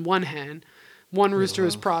 roosters and 1 hen. 1 rooster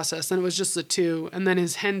was processed, and it was just the 2, and then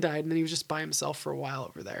his hen died, and then he was just by himself for a while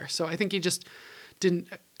over there. So I think he just didn't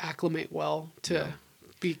acclimate well to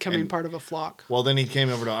becoming part of a flock. Well, then he came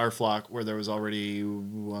over to our flock where there was already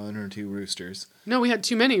 1 or 2 roosters. No, we had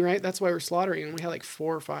too many, right? That's why we're slaughtering them. We had like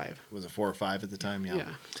 4 or 5. Was it 4 or 5 at the time? Yeah. Yeah.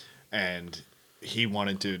 And he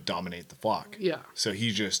wanted to dominate the flock. Yeah. So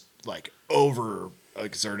he just like over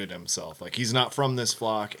exerted himself. Like he's not from this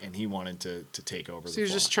flock and he wanted to take over So the he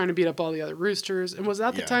was flock. just trying to beat up all the other roosters. And was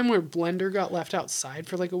that the Yeah. time where Blender got left outside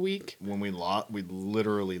for like a week? When we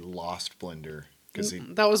literally lost Blender because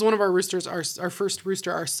That was one of our roosters. Our first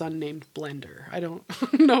rooster, our son named Blender. I don't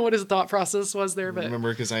know what his thought process was there, but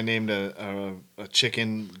remember because I named a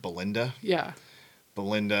chicken Belinda. yeah.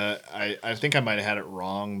 Belinda. I think I might have had it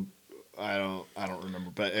wrong. I don't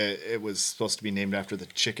remember, but it was supposed to be named after the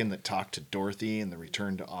chicken that talked to Dorothy in The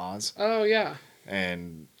Return to Oz. Oh yeah.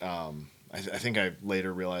 And I think I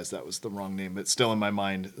later realized that was the wrong name, but still in my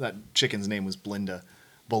mind, that chicken's name was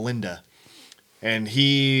Belinda. And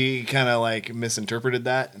he kind of like misinterpreted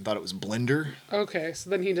that and thought it was Blender. Okay, so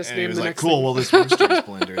then he just And he named was the like, next cool, thing. well, this rooster is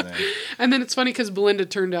Blender then. And then it's funny because Belinda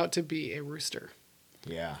turned out to be a rooster.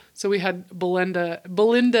 Yeah. So we had Belinda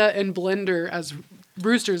and Blender as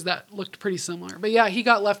roosters that looked pretty similar. But yeah, he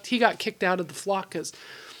got kicked out of the flock because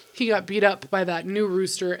he got beat up by that new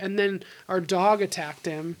rooster, and then our dog attacked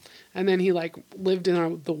him, and then he like lived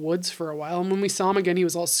in the woods for a while. And when we saw him again, he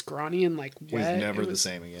was all scrawny and like He was wet. never It the was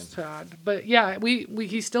same again. sad. But yeah,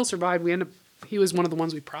 he still survived. He was one of the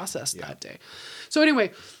ones we processed that day. So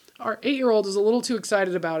anyway, our 8-year-old is a little too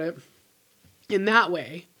excited about it in that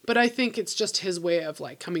way. But I think it's just his way of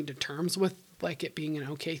like coming to terms with like it being an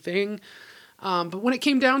okay thing. But when it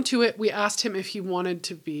came down to it, we asked him if he wanted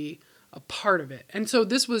to be a part of it. And so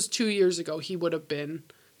this was 2 years ago. He would have been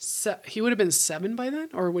 7 by then,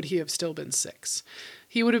 or would he have still been 6?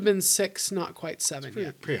 He would have been 6, not quite 7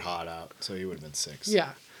 yet. Pretty hot out, so he would have been 6.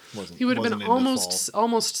 Yeah, Wasn't, he would have wasn't been into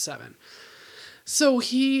almost 7. So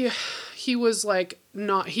he was like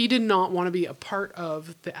he did not want to be a part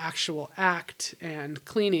of the actual act and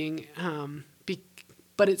cleaning,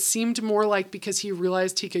 but it seemed more like because he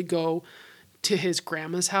realized he could go to his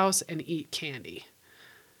grandma's house and eat candy.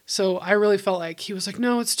 So I really felt like he was like,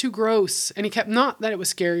 no, it's too gross. And he kept, not that it was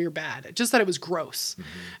scary or bad, just that it was gross. Mm-hmm.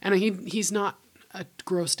 And he's not a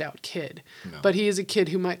grossed out kid, but he is a kid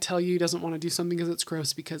who might tell you he doesn't want to do something because it's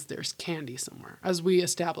gross because there's candy somewhere, as we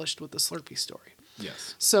established with the Slurpee story.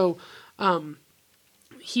 Yes. So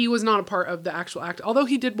he was not a part of the actual act, although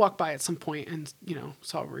he did walk by at some point and,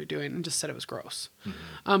 saw what we were doing and just said it was gross.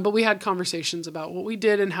 Mm-hmm. But we had conversations about what we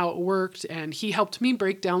did and how it worked, and he helped me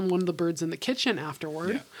break down one of the birds in the kitchen afterward.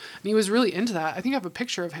 Yeah. And he was really into that. I think I have a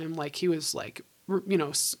picture of him, like he was like,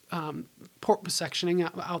 sectioning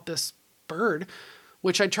out this bird,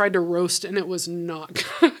 which I tried to roast, and it was not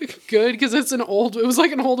good because it was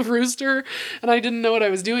like an old rooster, and I didn't know what I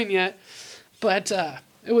was doing yet. But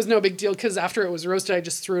it was no big deal because after it was roasted, I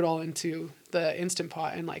just threw it all into the Instant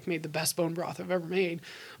Pot and like made the best bone broth I've ever made.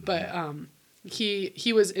 But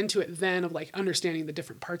he was into it then, of like understanding the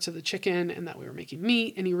different parts of the chicken and that we were making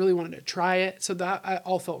meat, and he really wanted to try it. So that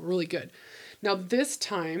all felt really good. Now this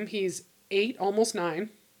time he's 8, almost 9.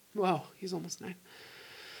 Wow, he's almost 9.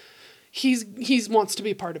 He wants to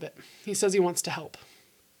be part of it. He says he wants to help.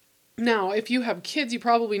 Now, if you have kids, you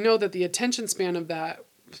probably know that the attention span of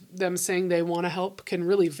them saying they want to help can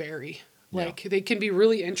really vary. Like they can be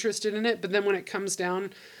really interested in it, but then when it comes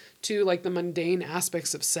down to like the mundane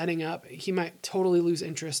aspects of setting up, he might totally lose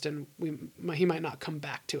interest and he might not come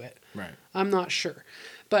back to it. Right. I'm not sure.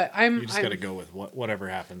 But you just got to go with whatever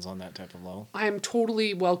happens on that type of level. I'm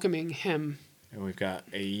totally welcoming him. And we've got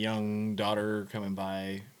a young daughter coming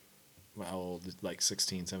by. How old? Like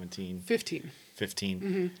 16, 17? 15. 15.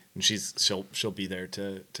 Mm-hmm. And she'll be there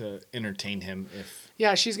to entertain him if...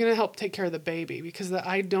 Yeah, she's going to help take care of the baby because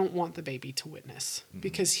I don't want the baby to witness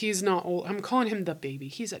because he's not old. I'm calling him the baby.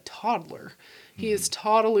 He's a toddler. He is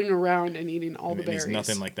toddling around and eating all the berries. He's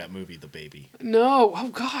nothing like that movie, The Baby. No. Oh,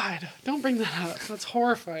 God. Don't bring that up. That's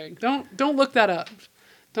horrifying. Don't look that up.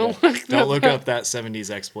 Don't look up that 70s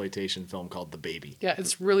exploitation film called The Baby. Yeah,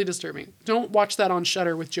 it's really disturbing. Don't watch that on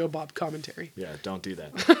Shudder with Joe Bob commentary. Yeah, don't do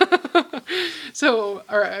that. So,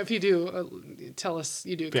 or if you do, tell us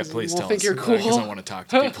you do. Yeah, please tell us. Think you're cool. Because I want to talk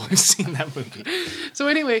to people who've seen that movie. So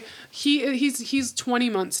anyway, he's 20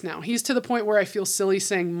 months now. He's to the point where I feel silly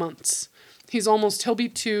saying months. He'll be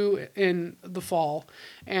 2 in the fall,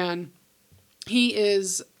 and he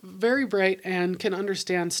is very bright and can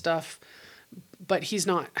understand stuff. But he's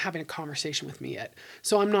not having a conversation with me yet.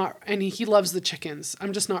 So I'm not, and he loves the chickens.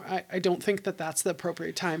 I'm just not, I don't think that that's the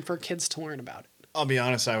appropriate time for kids to learn about it. I'll be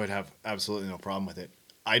honest, I would have absolutely no problem with it.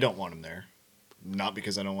 I don't want him there. Not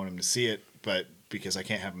because I don't want him to see it, but because I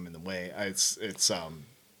can't have him in the way.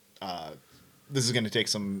 this is going to take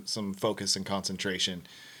some focus and concentration,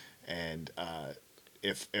 and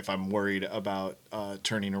if I'm worried about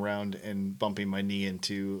turning around and bumping my knee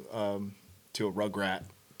into to a rugrat,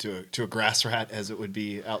 to a grass rat as it would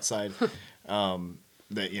be outside,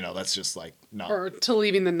 that that's just like not. Or to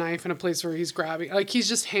leaving the knife in a place where he's grabbing, like he's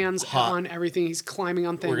just hands on everything. He's climbing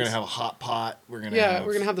on things. We're gonna have a hot pot. We're gonna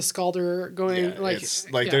have the scalder going. Yeah,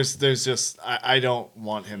 it's like there's just I don't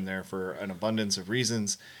want him there for an abundance of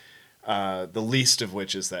reasons. The least of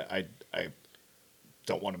which is that I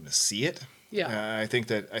don't want him to see it. Yeah. I think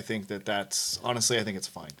that's honestly, I think it's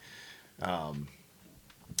fine.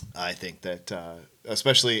 I think that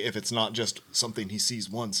especially if it's not just something he sees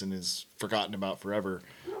once and is forgotten about forever,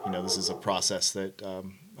 this is a process that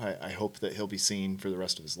I hope that he'll be seeing for the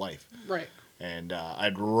rest of his life. Right. And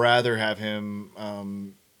I'd rather have him,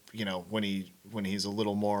 when he's a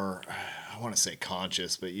little more, I want to say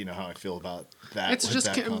conscious, but you know how I feel about that. It's just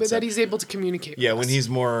that he's able to communicate. Yeah, when he's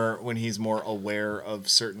more aware of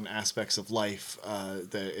certain aspects of life,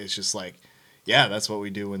 that it's just like, yeah, that's what we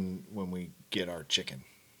do when we get our chicken.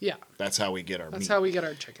 Yeah, that's how we get our meat. That's how we get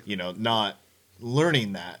our chicken. Not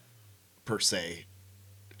learning that per se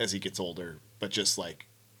as he gets older, but just like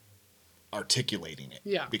articulating it.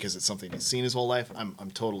 Yeah, because it's something he's seen his whole life. I'm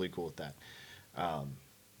totally cool with that.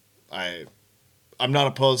 I'm not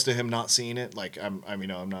opposed to him not seeing it. Like I'm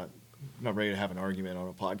not ready to have an argument on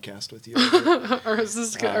a podcast with you. Or is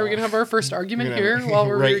this? Are we gonna have our first argument here while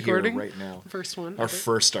we're recording? Right now, first one. Our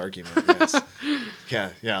first argument. Yes.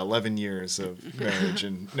 Yeah. 11 years of marriage,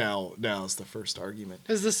 and now is the first argument.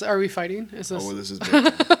 Is this? Are we fighting? Is this? Oh, this is big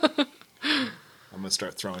time. I'm gonna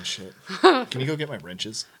start throwing shit. Can you go get my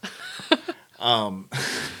wrenches? I'm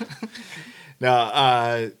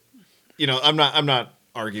not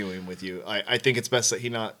arguing with you. I think it's best that he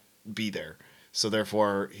not be there. So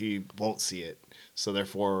therefore he won't see it. So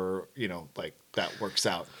therefore, that works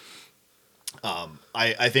out.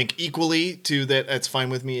 I think equally to that it's fine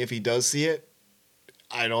with me if he does see it.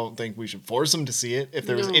 I don't think we should force him to see it. If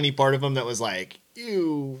there was any part of him that was like,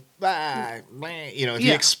 if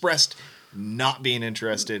he expressed not being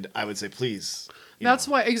interested, I would say, please. That's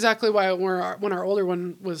exactly why when our older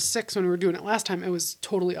one was 6, when we were doing it last time, it was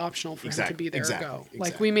totally optional for him to be there or go.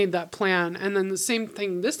 Like we made that plan. And then the same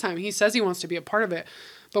thing this time, he says he wants to be a part of it,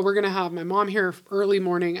 but we're going to have my mom here early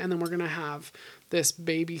morning. And then we're going to have this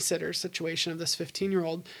babysitter situation of this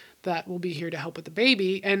 15-year-old that will be here to help with the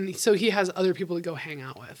baby. And so he has other people to go hang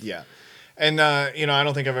out with. Yeah. And, I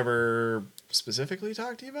don't think I've ever specifically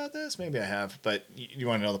talked to you about this. Maybe I have, but you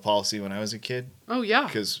want to know the policy when I was a kid? Oh, yeah.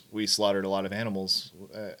 Because we slaughtered a lot of animals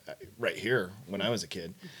right here when I was a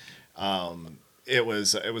kid. It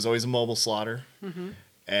was always a mobile slaughter. Mm-hmm.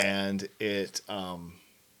 And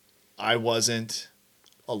I wasn't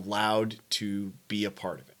allowed to be a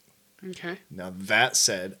part of it. Okay. Now, that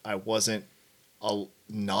said, I wasn't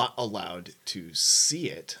not allowed to see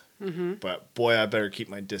it, but boy, I better keep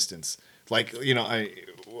my distance. Like,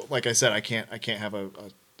 like I said, I can't have a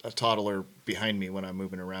toddler behind me when I'm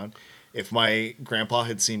moving around. If my grandpa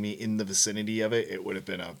had seen me in the vicinity of it, it would have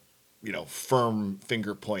been a, firm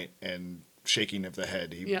finger point and shaking of the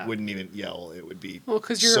head. He wouldn't even yell. It would be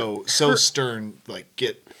so stern, like,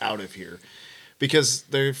 get out of here, because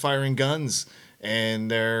they're firing guns and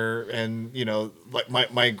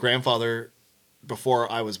like my grandfather,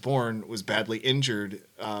 before I was born, was badly injured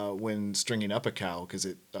when stringing up a cow because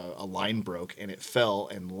a line broke and it fell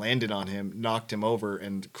and landed on him, knocked him over,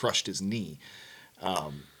 and crushed his knee.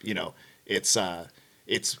 It's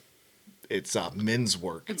men's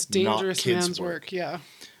work. It's dangerous not kids' man's work. Yeah.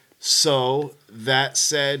 So that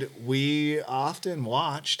said, we often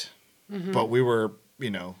watched, but we were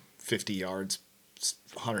 50 yards,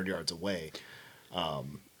 100 yards away.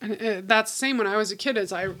 And that's the same when I was a kid.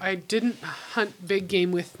 As I didn't hunt big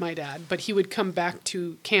game with my dad, but he would come back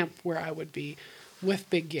to camp where I would be with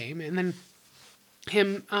big game, and then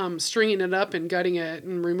him stringing it up and gutting it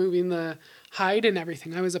and removing the hide and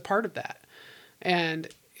everything. I was a part of that, and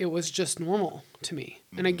it was just normal to me.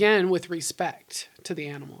 And again, with respect to the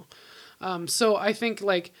animal. So I think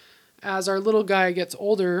as our little guy gets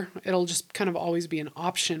older, it'll just kind of always be an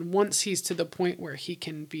option once he's to the point where he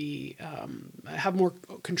can be have more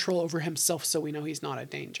control over himself, so we know he's not a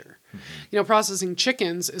danger. Mm-hmm. Processing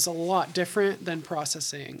chickens is a lot different than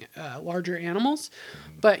processing larger animals,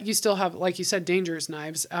 but you still have, like you said, dangers,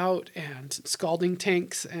 knives out and scalding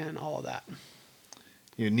tanks and all of that.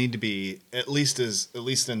 You need to be at least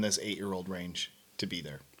in this 8-year-old range to be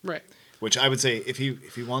there. Right. Which I would say if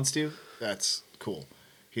he wants to, that's cool.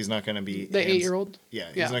 He's not going to be... The 8-year-old? Yeah,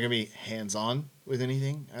 he's not going to be hands-on with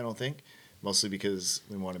anything, I don't think. mostly because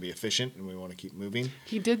we want to be efficient and we want to keep moving.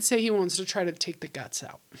 He did say he wants to try to take the guts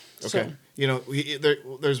out. Okay.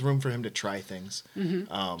 So, there's room for him to try things.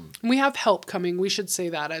 We have help coming. We should say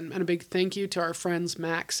that. And a big thank you to our friends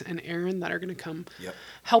Max and Aaron that are going to come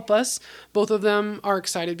help us. Both of them are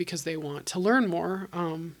excited because they want to learn more.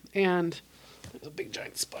 And there's a big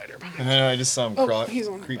giant spider behind I know, I just saw him he's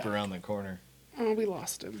on creep around the corner. Oh, we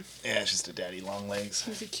lost him. Yeah, it's just a daddy long legs.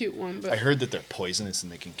 He's a cute one. But I heard that they're poisonous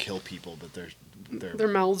and they can kill people, but their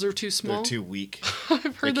mouths are too small. They're too weak.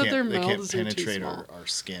 I've heard that their mouths they can't are too penetrate small. our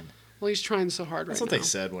skin. Well, he's trying so hard That's right what now. they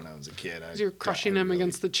said when I was a kid. You're crushing him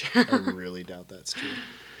against the chair. I really doubt that's true.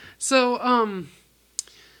 So,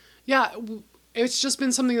 yeah, it's just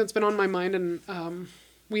been something that's been on my mind, and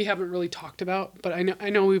we haven't really talked about. But I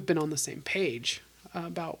know we've been on the same page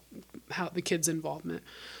about how the kids' involvement.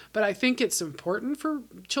 But I think it's important for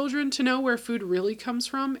children to know where food really comes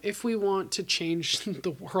from if we want to change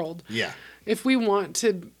the world. Yeah. If we want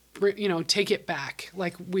to, take it back,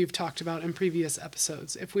 like we've talked about in previous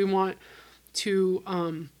episodes. If we want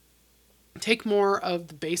to take more of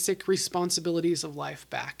the basic responsibilities of life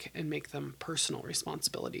back and make them personal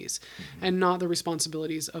responsibilities, and not the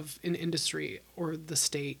responsibilities of an industry or the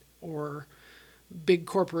state or big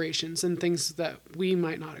corporations and things that we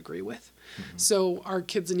might not agree with. So our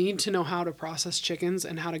kids need to know how to process chickens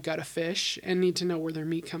and how to gut a fish, and need to know where their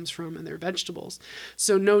meat comes from and their vegetables.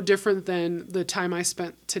 So no different than the time I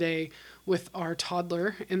spent today with our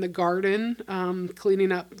toddler in the garden,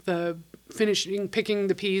 cleaning up picking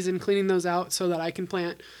the peas and cleaning those out so that I can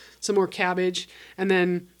plant some more cabbage, and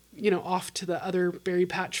then off to the other berry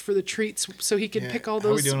patch for the treats so he could pick all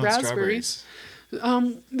those raspberries.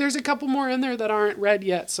 There's a couple more in there that aren't red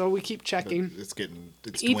yet, so we keep checking. It's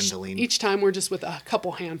dwindling. Each time we're just with a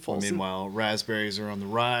couple handfuls. Meanwhile, raspberries are on the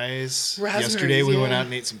rise. Yesterday we went out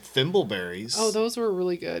and ate some thimbleberries. Oh, those were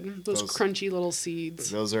really good. Those crunchy little seeds.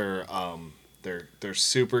 Those are they're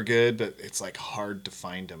super good, but it's like hard to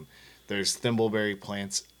find them. There's thimbleberry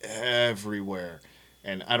plants everywhere,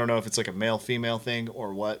 and I don't know if it's like a male female thing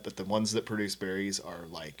or what, but the ones that produce berries are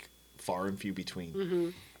like far and few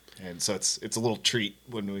between. And so it's a little treat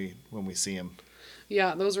when we see them.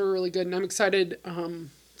 Yeah, those are really good, and I'm excited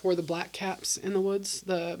for the black caps in the woods,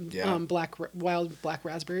 the wild black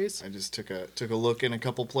raspberries. I just took a look in a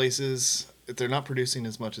couple places. They're not producing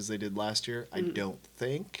as much as they did last year, I don't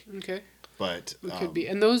think. Okay. But it could be,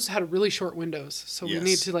 and those had really short windows, so we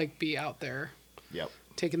need to be out there. Yep.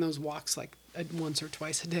 Taking those walks once or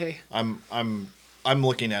twice a day. I'm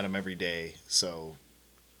looking at them every day, so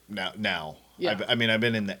now. Yeah. I've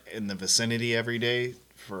been in the vicinity every day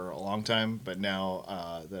for a long time, but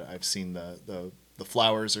now that I've seen the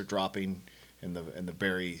flowers are dropping in the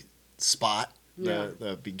berry spot,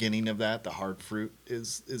 the beginning of that, the hard fruit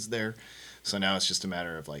is there. So now it's just a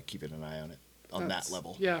matter of keeping an eye on it on that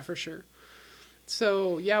level. Yeah, for sure.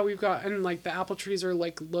 So we've got, and the apple trees are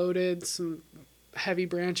loaded, some heavy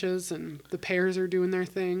branches, and the pears are doing their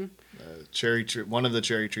thing. Cherry tree. One of the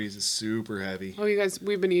cherry trees is super heavy. Oh, you guys,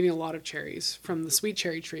 we've been eating a lot of cherries from the sweet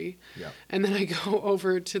cherry tree. Yeah. And then I go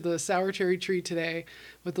over to the sour cherry tree today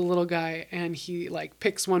with the little guy, and he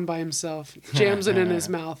picks one by himself, jams it in his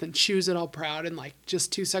mouth, and chews it all proud. And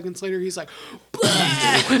just 2 seconds later, he's like,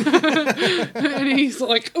 and he's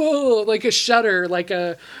oh, like a shudder,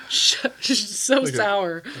 so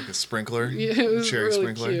sour. Like a sprinkler. Yeah, it was cherry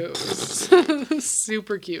really sprinkler. Cute.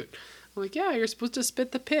 Super cute. I'm like, yeah, you're supposed to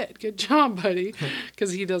spit the pit. Good job, buddy.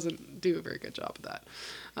 Because he doesn't do a very good job of that.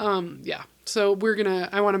 So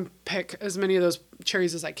I want to pick as many of those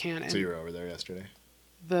cherries as I can. So you were over there yesterday?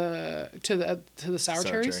 To the sour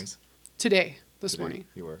cherries? Today, this morning.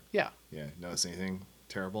 You were? Yeah. Yeah. Notice anything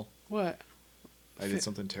terrible? What? I did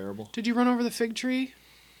something terrible. Did you run over the fig tree?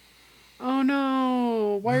 Oh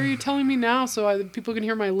no! Why are you telling me now so people can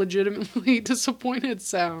hear my legitimately disappointed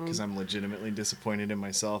sound? Because I'm legitimately disappointed in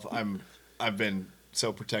myself. I've been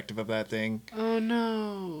so protective of that thing. Oh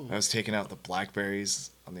no! I was taking out the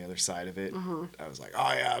blackberries on the other side of it. I was like,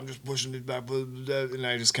 oh yeah, I'm just pushing it back, and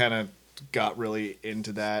I just kind of got really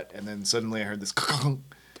into that, and then suddenly I heard this. Oh,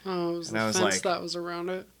 it was the fence that was around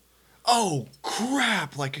it. Oh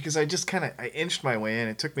crap! Because I just I inched my way in.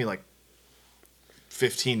 It took me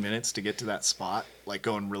 15 minutes to get to that spot,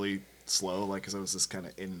 going really slow, because I was just kind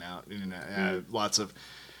of in and out. Lots of,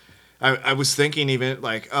 I was thinking even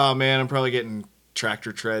oh man, I'm probably getting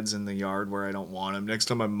tractor treads in the yard where I don't want them. Next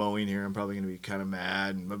time I'm mowing here, I'm probably going to be kind of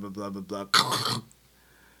mad and blah, blah, blah, blah, blah.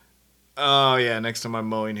 Oh yeah, next time I'm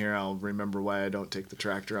mowing here, I'll remember why I don't take the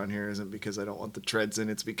tractor on here. Isn't because I don't want the treads in,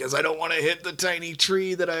 it's because I don't want to hit the tiny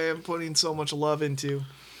tree that I am putting so much love into.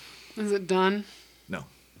 Is it done? No.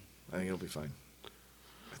 I think it'll be fine.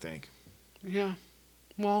 I think. Yeah.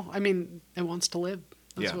 Well, I mean, it wants to live.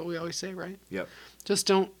 That's Yeah. what we always say, right? Yep. Just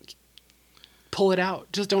don't pull it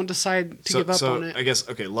out. Just don't decide to give up on it. I guess,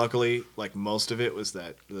 okay, luckily, like, most of it was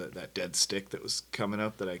that dead stick that was coming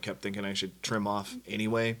up that I kept thinking I should trim off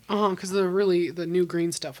anyway. Because the new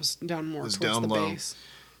green stuff was down more towards down the low. base.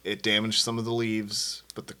 It damaged some of the leaves,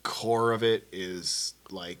 but the core of it is,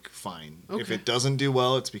 like, fine. Okay. If it doesn't do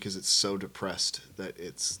well, it's because it's so depressed that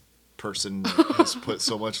its person that has put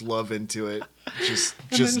so much love into it just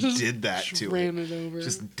did that to it. Ran it over.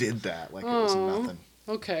 Just did that like it was nothing.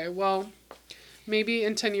 Okay, well, maybe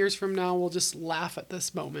in 10 years from now we'll just laugh at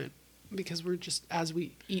this moment because we're just, as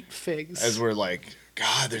we eat figs. As we're like,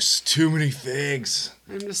 God, there's too many figs.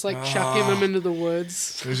 I'm just like chucking them into the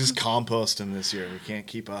woods. We're just composting this year. We can't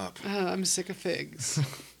keep up. I'm sick of figs.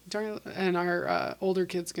 And our older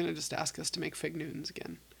kid's going to just ask us to make fig Newtons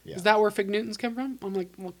again. Yeah. Is that where fig Newtons come from? I'm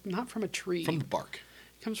like, well, not from a tree. From the bark.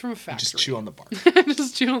 It comes from a factory. Just chew on the bark.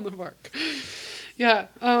 Just chew on the bark. Yeah.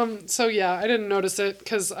 So yeah, I didn't notice it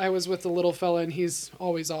because I was with the little fella and he's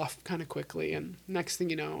always off kind of quickly. And next thing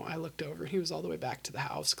you know, I looked over and he was all the way back to the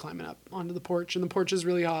house, climbing up onto the porch. And the porch is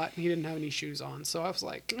really hot and he didn't have any shoes on. So I was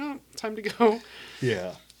like, oh, time to go.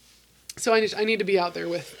 Yeah. So I need to be out there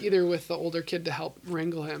with the older kid to help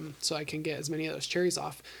wrangle him so I can get as many of those cherries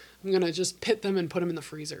off. I'm going to just pit them and put them in the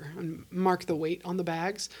freezer and mark the weight on the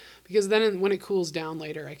bags because then when it cools down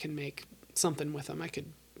later, I can make something with them. I could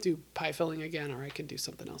do pie filling again or I could do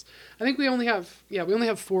something else. I think we only have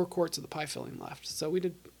 4 quarts of the pie filling left. So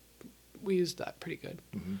we used that pretty good.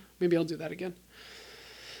 Mm-hmm. Maybe I'll do that again.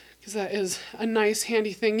 Because that is a nice,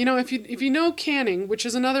 handy thing. You know, if you know canning, which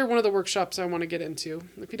is another one of the workshops I want to get into,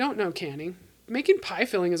 if you don't know canning, making pie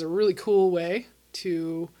filling is a really cool way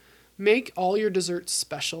to make all your desserts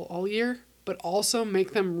special all year, but also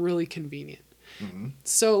make them really convenient. Mm-hmm.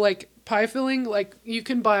 So, like, pie filling, like, you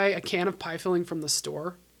can buy a can of pie filling from the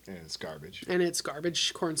store. And it's garbage. And it's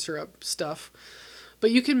garbage, corn syrup stuff. But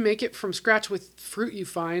you can make it from scratch with fruit you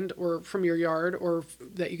find or from your yard or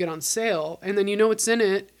that you get on sale. And then you know what's in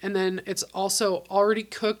it. And then it's also already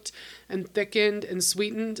cooked and thickened and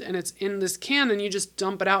sweetened. And it's in this can and you just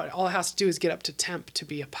dump it out. All it has to do is get up to temp to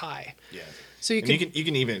be a pie. Yeah. So you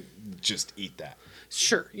can even just eat that.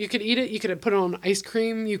 Sure, you could eat it. You could put it on ice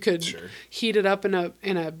cream. You could heat it up in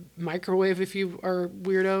a microwave if you are a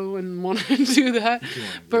weirdo and want to do that.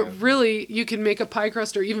 But really, you can make a pie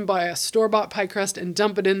crust or even buy a store-bought pie crust and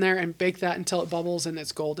dump it in there and bake that until it bubbles and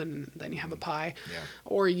it's golden, and then you have a pie. Yeah.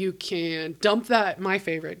 Or you can dump that. My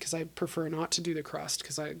favorite, because I prefer not to do the crust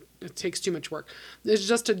because it takes too much work. Is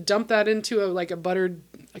just to dump that into a buttered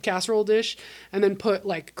casserole dish and then put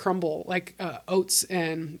crumble, oats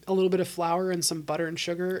and a little bit of flour and some butter and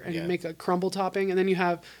sugar and make a crumble topping. And then you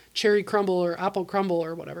have cherry crumble or apple crumble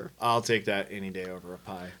or whatever. I'll take that any day over a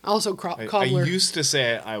pie. Also cobbler. I used to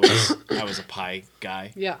say I was a pie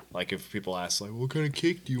guy. Yeah. Like if people ask what kind of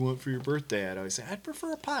cake do you want for your birthday? I'd always say I'd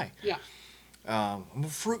prefer a pie. Yeah. I'm a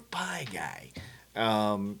fruit pie guy.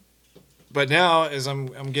 But now, as I'm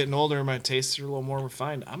getting older, my tastes are a little more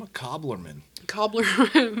refined. I'm a cobblerman.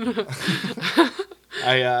 Cobblerman.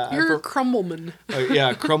 You're a crumbleman.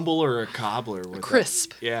 Yeah, a crumble or a cobbler. With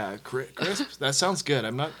crisp. Crisp. That sounds good.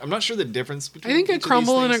 I'm not sure the difference between. I think a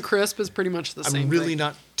crumble and a crisp is pretty much the same. I'm really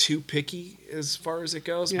not too picky as far as it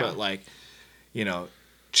goes, but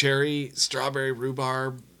cherry, strawberry,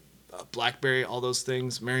 rhubarb, blackberry, all those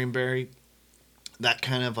things, marionberry, that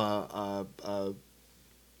kind of a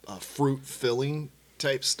fruit filling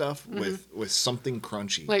type stuff with something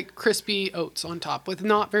crunchy, like crispy oats on top with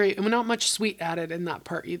not much sweet added in that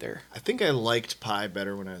part either. I think I liked pie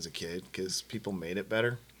better when I was a kid because people made it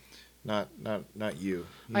better. Not you.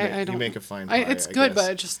 You make a fine pie. It's good, but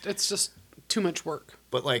it's just too much work.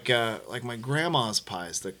 But like my grandma's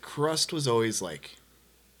pies, the crust was always I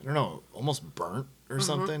don't know, almost burnt or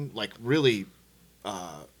something, like really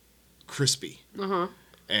crispy.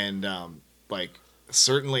 And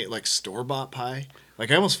certainly store-bought pie.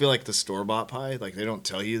 I almost feel like the store-bought pie, they don't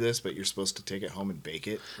tell you this, but you're supposed to take it home and bake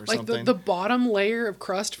it or something. The bottom layer of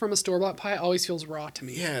crust from a store-bought pie always feels raw to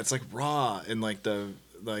me. Yeah, it's raw, and the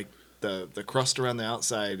crust around the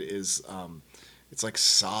outside is it's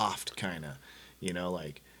soft kind of,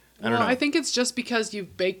 I don't know. I think it's just because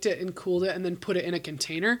you've baked it and cooled it and then put it in a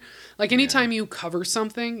container. Anytime you cover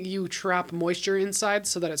something, you trap moisture inside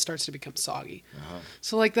so that it starts to become soggy.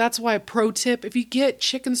 So that's why, pro tip, if you get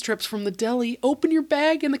chicken strips from the deli, open your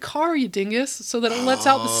bag in the car, you dingus, so that it lets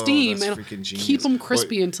out the steam and keep them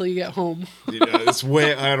crispy until you get home. It's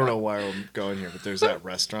I don't know why I'm going here, but there's that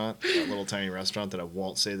restaurant, that little tiny restaurant that I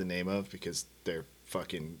won't say the name of because they're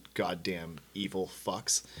fucking goddamn evil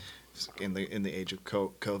fucks. in the age of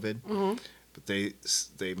COVID. Mm-hmm. But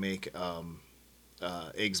they make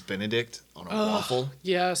eggs Benedict on a waffle.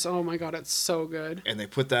 Yes. Oh my God, it's so good. And they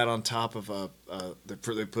put that on top of they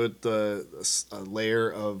put a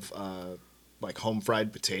layer of like home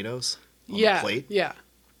fried potatoes on the plate. Yeah.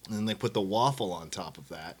 And then they put the waffle on top of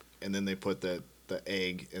that, and then they put the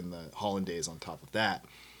egg and the hollandaise on top of that,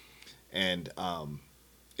 and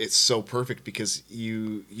it's so perfect because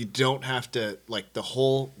you don't have to, like, the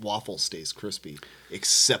whole waffle stays crispy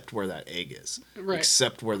except where that egg is, right?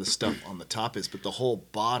 Except where the stuff on the top is, but the whole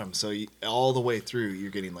bottom, so all the way through,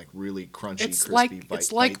 you're getting like really crunchy, crispy.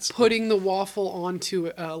 It's like putting the waffle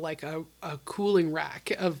onto like a cooling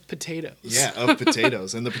rack of potatoes. Yeah, of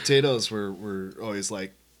potatoes, and the potatoes were always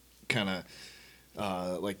like kind of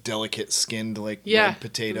like delicate skinned, like red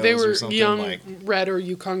potatoes. They were or something, young like red or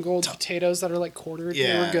Yukon Gold potatoes that are like quartered.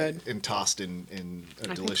 Yeah, they were good and tossed in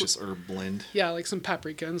a delicious herb blend. Yeah, like some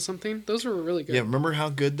paprika and something. Those were really good. Yeah, remember how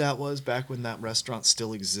good that was back when that restaurant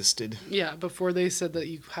still existed? Yeah, before they said that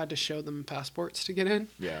you had to show them passports to get in.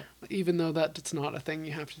 Yeah, even though that's not a thing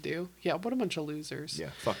you have to do. Yeah, what a bunch of losers. Yeah,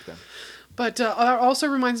 fuck them. But that also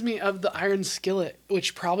reminds me of the Iron Skillet,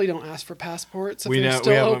 which probably don't ask for passports if we they're haven't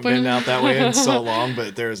still open. been out that way in so long,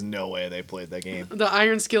 but there's no way they played that game. The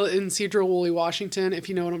Iron Skillet in Cedro Woolley, Washington. If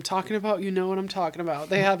you know what I'm talking about, you know what I'm talking about.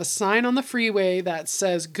 They have a sign on the freeway that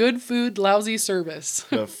says "Good food, lousy service."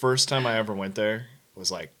 The first time I ever went there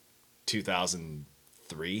was like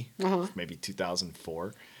 2003, maybe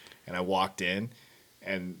 2004, and I walked in,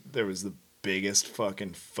 and there was the biggest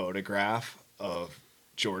fucking photograph of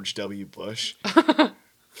George W. Bush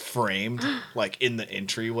framed like in the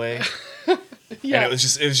entryway. Yeah. And it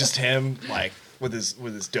was just him, like with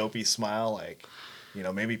his dopey smile, like, you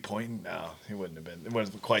know, maybe pointing. No, he wouldn't have been. It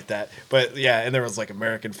wasn't quite that. But yeah, and there was like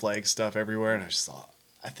American flag stuff everywhere, and I just thought,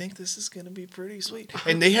 I think this is gonna be pretty sweet.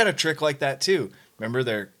 And they had a trick like that too. Remember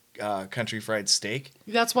their country fried steak?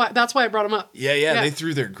 That's why I brought them up. Yeah. They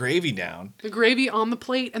threw their gravy down. The gravy on the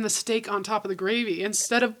plate and the steak on top of the gravy,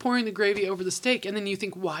 instead of pouring the gravy over the steak. And then you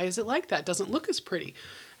think, why is it like that? It doesn't look as pretty.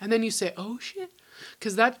 And then you say, oh shit.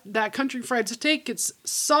 Because that country fried steak gets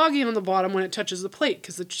soggy on the bottom when it touches the plate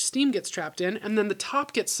because the steam gets trapped in. And then the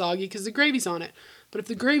top gets soggy because the gravy's on it. But if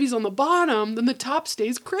the gravy's on the bottom, then the top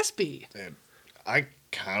stays crispy. Dude, I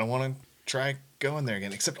kind of want to try going there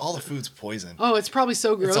again, except all the food's poison. Oh, it's probably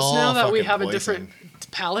so gross now that we have poison. A different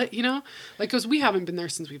palate, you know? Like, because we haven't been there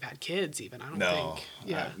since we've had kids, even, I don't think.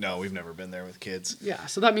 Yeah. No, we've never been there with kids. Yeah,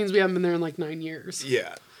 so that means we haven't been there in like 9 years.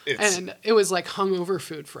 Yeah. And it was like hungover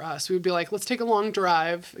food for us. We would be like, let's take a long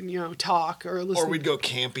drive and, you know, talk or listen. Or we'd go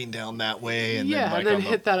camping down that way. And then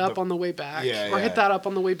hit that up on the way back. Yeah, or hit that up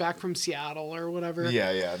on the way back from Seattle or whatever.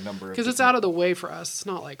 Yeah, number of. Because it's out of the way for us. It's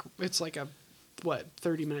not like, it's like a,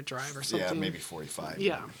 30-minute drive or something. Yeah, maybe 45.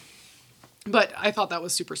 Yeah. But I thought that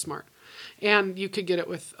was super smart. And you could get it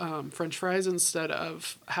with French fries instead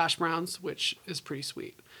of hash browns, which is pretty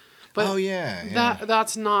sweet. But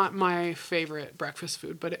that's not my favorite breakfast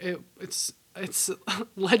food, but it's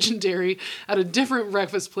legendary. At a different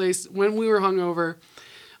breakfast place when we were hungover,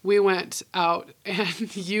 we went out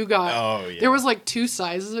and you got there was like 2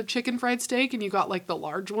 sizes of chicken fried steak and you got like the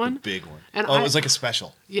large one, the big one, and it was like a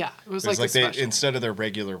special. Yeah, it was like a special. Instead of their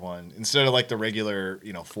regular one, instead of like the regular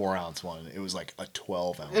 4-ounce one, it was like a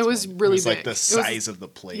 12-ounce. It was really big. Like the size of the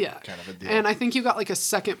plate, kind of a deal. And I think you got like a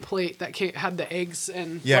second plate that had the eggs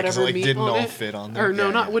and whatever meat didn't on all it. fit on there. Or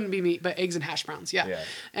no, wouldn't be meat, but eggs and hash browns. Yeah.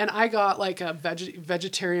 And I got like a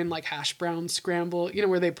vegetarian like hash brown scramble,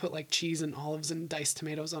 where they put like cheese and olives and diced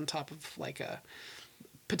tomatoes on top of like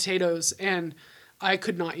potatoes, and I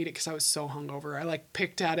could not eat it because I was so hungover. I like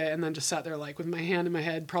picked at it and then just sat there like with my hand in my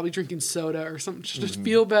head, probably drinking soda or something to just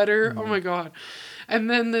feel better. Mm-hmm. Oh my God. And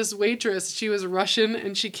then this waitress, she was Russian,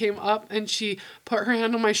 and she came up and she put her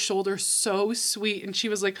hand on my shoulder, so sweet. And she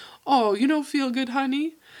was like, "Oh, you don't feel good,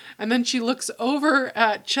 honey?" And then she looks over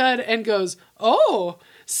at Chud and goes, "Oh,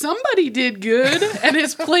 somebody did good." And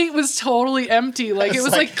his plate was totally empty. Like it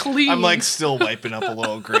was like clean. I'm like still wiping up a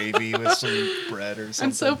little gravy with some bread or something.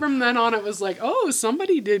 And so from then on it was like, oh,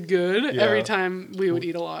 somebody did good every time we would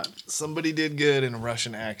eat a lot. Somebody did good in a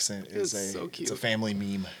Russian accent is so cute. It's a family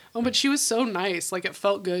meme. Oh, but she was so nice. Like it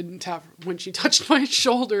felt good when she touched my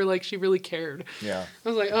shoulder, like she really cared. Yeah. I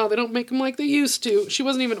was like, oh, they don't make them like they used to. She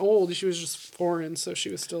wasn't even old. She was just foreign, so she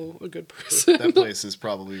was still a good person. That place is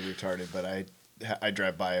probably retarded, but I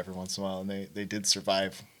drive by every once in a while, and they did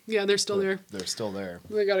survive. Yeah, they're still there. They're still there.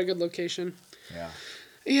 They got a good location. Yeah.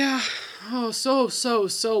 Yeah. Oh,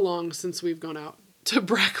 so long since we've gone out to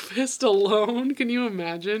breakfast alone. Can you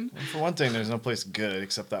imagine? Well, for one thing, there's no place good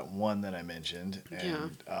except that one that I mentioned.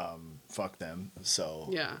 And fuck them. So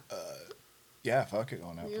Yeah. Yeah, fuck it,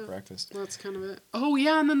 going out for breakfast. That's kind of it. Oh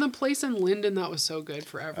yeah, and then the place in Linden that was so good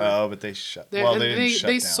forever. Oh, but they shut. They didn't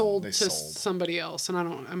shut down. sold They to somebody else, and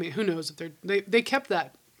I mean, who knows if they kept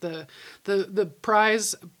that the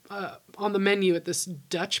prize on the menu at this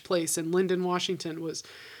Dutch place in Linden, Washington was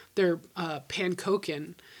their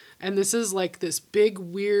pankoken, and this is like this big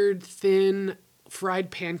weird thin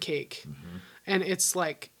fried pancake, and it's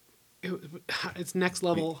like it's next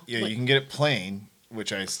level. Yeah, like, you can get it plain,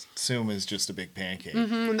 which I assume is just a big pancake.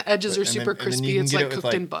 and the edges are super crispy. It's like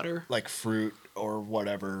cooked in butter. Like fruit or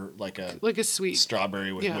whatever, like a sweet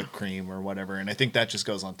strawberry with whipped cream or whatever. And I think that just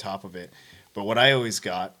goes on top of it. But what I always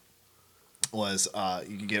got was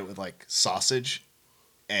you could get it with like sausage.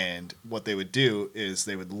 And what they would do is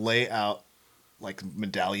they would lay out like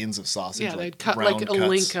medallions of sausage. Yeah, they'd cut like a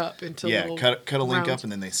link up into little cut a link rounds. up,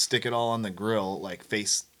 and then they stick it all on the grill, like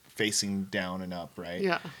facing down and up, right?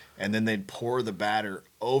 Yeah. And then they'd pour the batter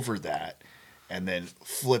over that, and then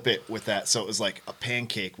flip it with that. So it was like a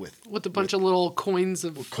pancake with a bunch of little coins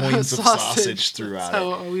of sausage throughout That's it.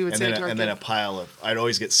 how we would say and then a pile of. I'd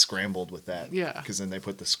always get scrambled with that. Yeah. Because then they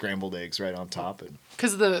put the scrambled eggs right on top, and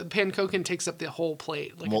because the pankoken takes up the whole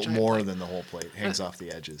plate, like more plate. than the whole plate, hangs off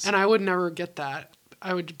the edges. And I would never get that.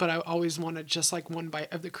 But I always wanted just like one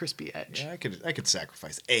bite of the crispy edge. Yeah, I could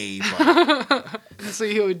sacrifice a bite. So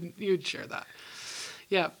you would share that.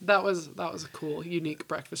 Yeah, that was a cool, unique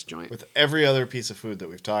breakfast joint. With every other piece of food that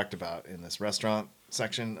we've talked about in this restaurant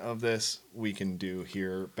section of this, we can do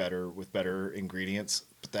here better with better ingredients.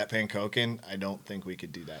 But that pankoken, I don't think we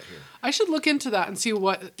could do that here. I should look into that and see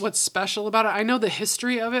what's special about it. I know the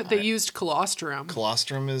history of it. They used colostrum.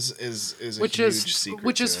 Colostrum is a which huge secret.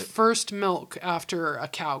 Which is to it. first milk after a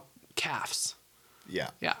cow calves.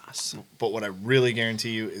 Yeah. Yeah. So. But what I really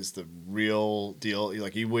guarantee you is the real deal.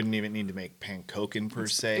 Like, you wouldn't even need to make pankoken per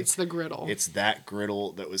se. It's the griddle. It's that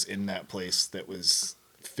griddle that was in that place that was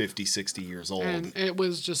 50, 60 years old. And it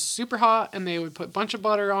was just super hot, and they would put a bunch of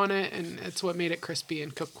butter on it, and it's what made it crispy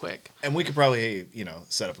and cook quick. And we could probably,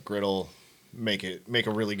 set up a griddle, make a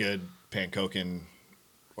really good pankoken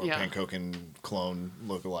or pankoken clone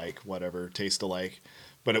look-alike, whatever, taste alike.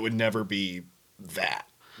 But it would never be that.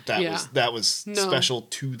 That was special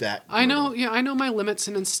to that griddle. I know my limits,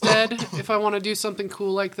 and instead, if I want to do something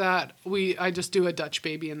cool like that, I just do a Dutch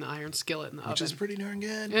baby in the iron skillet in the oven. Which is pretty darn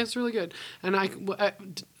good. It's really good. And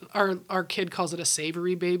our kid calls it a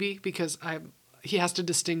savory baby because he has to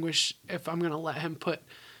distinguish if I'm going to let him put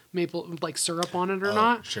maple syrup on it or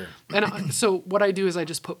not. Sure. And so what I do is I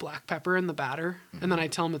just put black pepper in the batter, and then I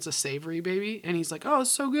tell him it's a savory baby, and he's like, "Oh,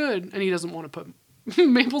 it's so good," and he doesn't want to put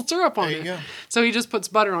maple syrup on it. Go. So he just puts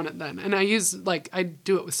butter on it then. And I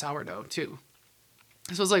do it with sourdough too.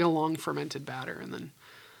 So it's like a long fermented batter and then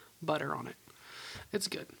butter on it. It's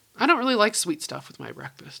good. I don't really like sweet stuff with my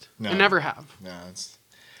breakfast. No. I never have. No,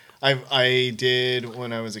 I did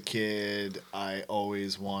when I was a kid. I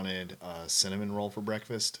always wanted a cinnamon roll for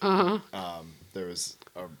breakfast. Uh-huh. There was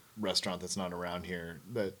a restaurant that's not around here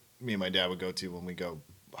that me and my dad would go to when we go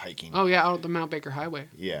hiking. Oh yeah, out the Mount Baker Highway.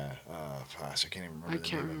 Yeah. Gosh, I can't even remember. I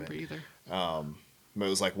can't remember either. But it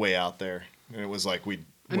was like way out there, and it was like we'd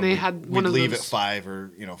leave at 5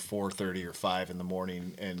 or 4:30 or 5 in the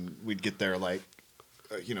morning, and we'd get there like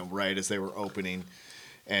right as they were opening,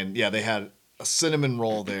 and yeah, they had a cinnamon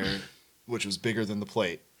roll there, which was bigger than the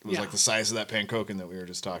plate. It was like the size of that pankoken that we were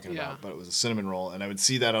just talking about, but it was a cinnamon roll, and I would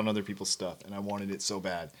see that on other people's stuff, and I wanted it so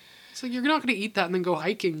bad. So you're not going to eat that and then go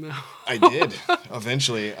hiking, though. I did.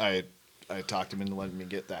 Eventually, I talked him into letting me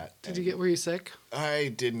get that. Were you sick?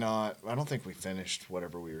 I did not. I don't think we finished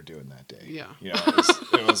whatever we were doing that day. Yeah.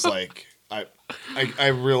 It was like, I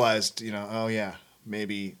realized, oh yeah,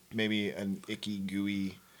 maybe an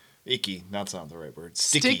icky, that's not the right word.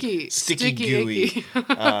 Sticky gooey,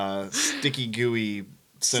 sticky gooey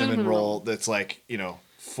cinnamon roll that's like,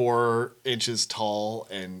 4 inches tall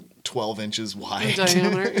and 12 inches wide. In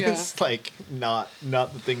diameter, yeah. It's like not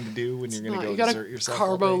the thing to do when you're going to go desert yourself.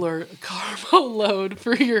 Carbo load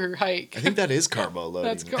for your hike. I think that is carbo loading.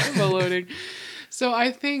 That's carbo loading. So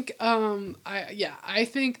I think I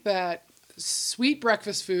think that sweet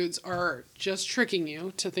breakfast foods are just tricking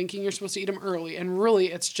you to thinking you're supposed to eat them early, and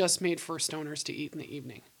really it's just made for stoners to eat in the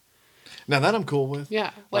evening. Now that I'm cool with.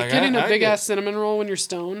 Yeah, getting a big ass cinnamon roll when you're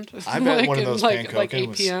stoned. I bet one of those pankoken like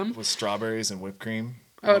 8 p.m. with strawberries and whipped cream.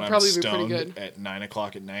 Oh, it'd probably be pretty good. At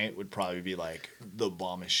 9:00 at night would probably be like the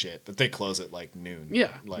bombest shit. But they close at like noon.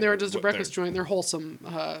 Yeah, they're just a breakfast joint. They're wholesome,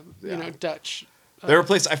 Dutch. They're a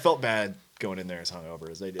place I felt bad going in there as hungover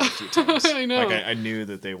as they did a few times. I know. Like I knew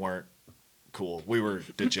that they weren't cool. We were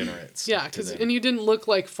degenerates. Yeah, and you didn't look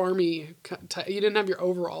like farmy. You didn't have your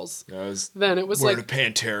overalls. Then it was wearing like a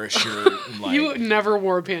Pantera shirt. And you never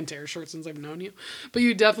wore a Pantera shirt since I've known you, but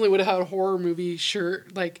you definitely would have had a horror movie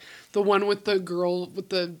shirt, like the one with the girl with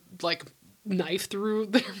the like knife through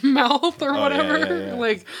their mouth or whatever. Yeah.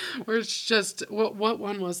 Like, where it's just what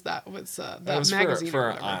one was that? What's that was magazine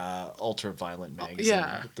for Ultraviolet magazine.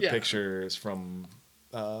 Yeah, the picture is from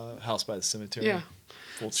House by the Cemetery. Yeah.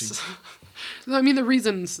 Fulci. I mean,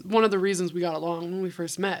 one of the reasons we got along when we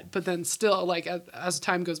first met, but then still, like, as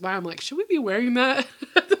time goes by, I'm like, should we be wearing that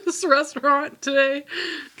at this restaurant today?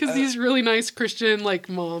 Because these really nice Christian, like,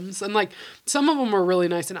 moms, and, like, some of them were really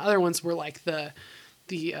nice, and other ones were, like,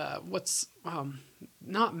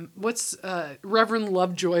 Reverend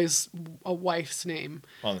Lovejoy's wife's name?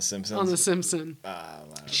 On The Simpsons? On The Simpsons.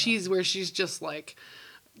 She's just, like,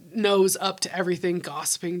 nose up to everything,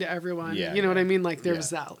 gossiping to everyone. Yeah, you know what I mean? Like there was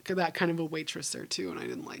that kind of a waitress there too, and I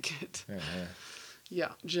didn't like it.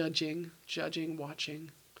 Yeah, judging,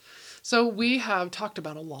 watching. So we have talked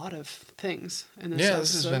about a lot of things in this episode.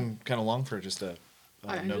 This has been kind of long for just a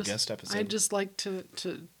guest episode. I just like to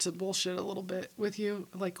bullshit a little bit with you,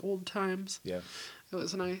 like old times. Yeah. It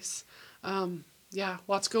was nice.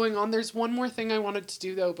 Lots going on. There's one more thing I wanted to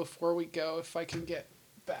do though before we go, if I can get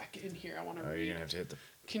back in here. I want to you're gonna have to hit the...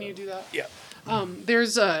 Can you do that? Yeah.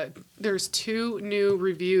 There's 2 new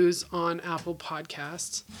reviews on Apple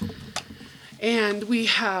Podcasts, and we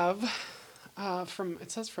have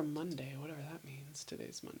it says from Monday, whatever that means.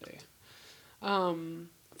 Today's Monday.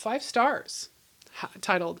 5 stars,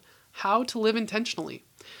 titled "How to Live Intentionally."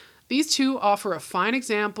 These 2 offer a fine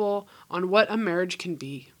example on what a marriage can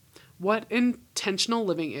be, what intentional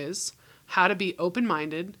living is, how to be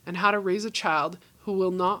open-minded, and how to raise a child who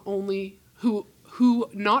not only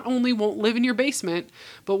won't live in your basement,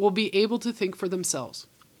 but will be able to think for themselves.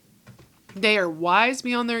 They are wise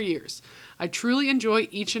beyond their years. I truly enjoy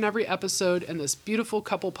each and every episode and this beautiful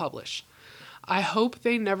couple publish. I hope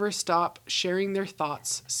they never stop sharing their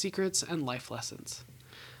thoughts, secrets, and life lessons.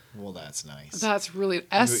 Well, that's nice. That's really...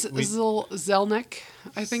 Zelnick,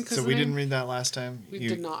 I think. So we didn't read that last time? We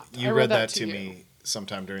did not. You read that to me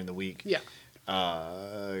sometime during the week. Yeah.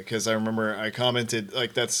 Because I remember I commented,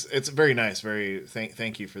 like, it's very nice.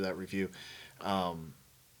 Thank you for that review.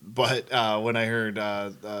 But when I heard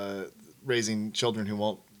raising children who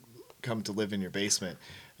won't come to live in your basement,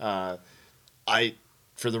 for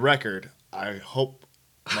the record, I hope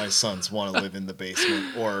my sons want to live in the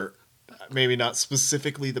basement, or maybe not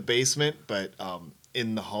specifically the basement, but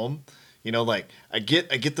in the home. You know, like, I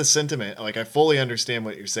get the sentiment. Like, I fully understand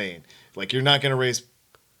what you're saying. Like, we're not going to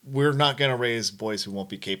raise boys who won't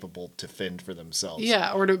be capable to fend for themselves.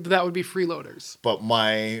 Yeah, or that would be freeloaders. But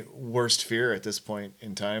my worst fear at this point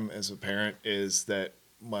in time as a parent is that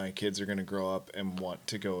my kids are going to grow up and want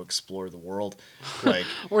to go explore the world. Like,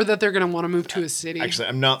 or that they're going to want to move to a city. Actually,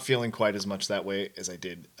 I'm not feeling quite as much that way as I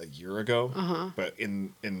did a year ago. But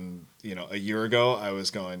in a year ago, I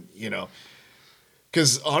was going,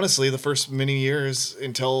 because honestly, the first many years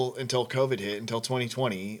until COVID hit, until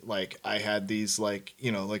 2020, like, I had these, like,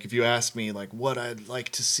 like, if you asked me, like, what I'd like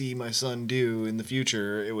to see my son do in the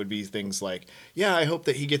future, it would be things like, yeah, I hope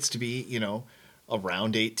that he gets to be,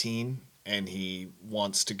 around 18 and he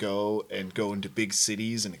wants to go into big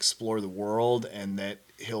cities and explore the world, and that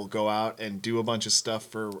he'll go out and do a bunch of stuff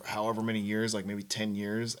for however many years, like maybe 10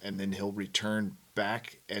 years, and then he'll return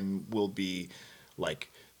back and will be,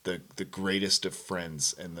 like, the greatest of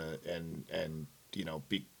friends and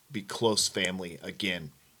be close family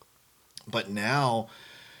again. But now,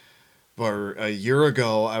 or a year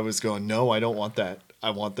ago, I was going, no, I don't want that. I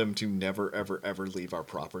want them to never, ever, ever leave our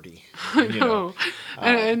property. I know.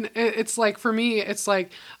 And it's like, for me, it's like,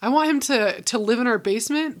 I want him to live in our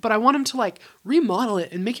basement, but I want him to, like, remodel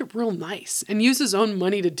it and make it real nice and use his own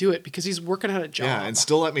money to do it because he's working at a job. Yeah, and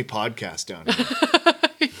still let me podcast down here.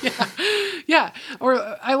 Yeah.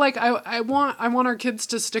 Or I want our kids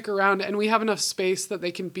to stick around, and we have enough space that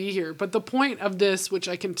they can be here. But the point of this, which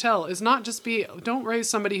I can tell, is not just don't raise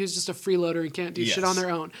somebody who's just a freeloader and can't do shit on their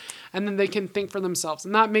own, and then they can think for themselves.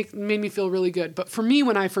 And that made me feel really good. But for me,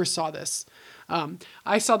 when I first saw this,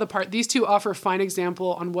 I saw the part, these 2 offer a fine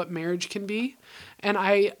example on what marriage can be. And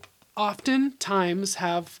I oftentimes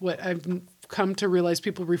have what I've come to realize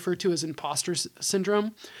people refer to as imposter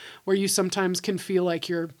syndrome, where you sometimes can feel like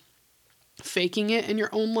you're faking it in your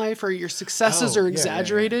own life, or your successes are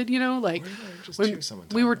exaggerated, like when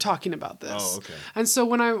we were talking about this. Oh, okay. And so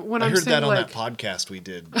when I heard saying, that on that podcast we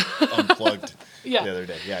did Unplugged the other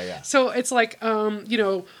day. Yeah. So it's like,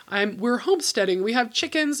 we're homesteading. We have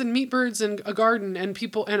chickens and meat birds and a garden, and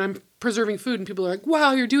preserving food and people are like,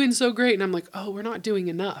 wow, you're doing so great. And I'm like, oh, we're not doing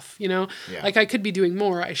enough. You know, like I could be doing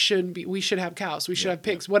more. We should have cows. We should have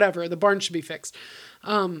pigs, whatever. The barn should be fixed.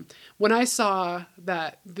 When I saw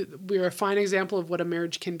that we were a fine example of what a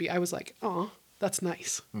marriage can be, I was like, oh, that's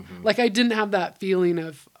nice. Mm-hmm. Like I didn't have that feeling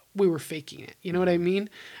of we were faking it. You know what I mean?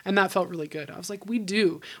 And that felt really good. I was like, we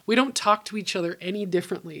don't talk to each other any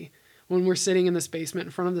differently when we're sitting in this basement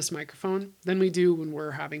in front of this microphone than we do when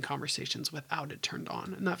we're having conversations without it turned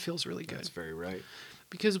on. And that feels really good. That's very right.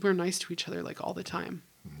 Because we're nice to each other like all the time.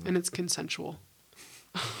 Mm-hmm. And it's consensual.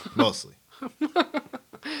 Mostly.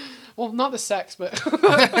 Well, not the sex, but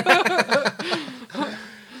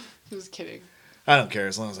just kidding. I don't care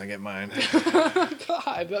as long as I get mine.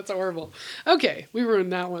 God, that's horrible. Okay, we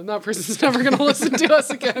ruined that one. That person's never going to listen to us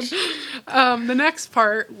again. The next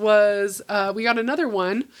part was we got another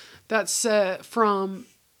one that's from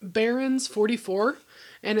Barons44.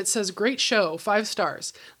 And it says, great show, 5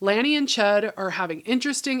 stars. Lanny and Chud are having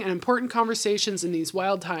interesting and important conversations in these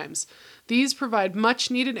wild times. These provide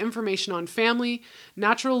much needed information on family,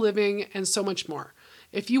 natural living, and so much more.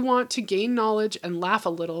 If you want to gain knowledge and laugh a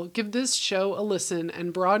little, give this show a listen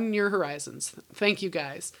and broaden your horizons. Thank you,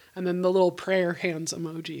 guys. And then the little prayer hands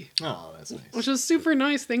emoji. Oh, that's nice. Which is super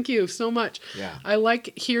nice. Thank you so much. Yeah. I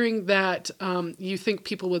like hearing that you think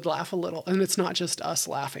people would laugh a little, and it's not just us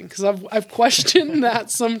laughing. Because I've questioned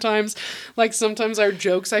that sometimes. Like sometimes our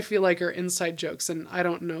jokes I feel like are inside jokes, and I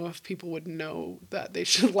don't know if people would know that they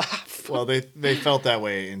should laugh. Well, they felt that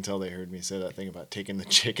way until they heard me say that thing about taking the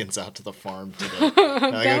chickens out to the farm today.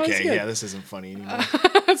 Like, okay, yeah, this isn't funny anymore.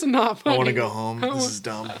 That's not funny. I want to go home. This is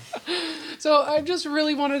dumb. So I just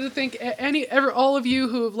really wanted to thank all of you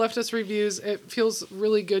who have left us reviews. It feels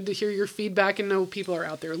really good to hear your feedback and know people are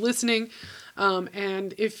out there listening.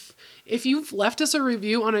 And if you've left us a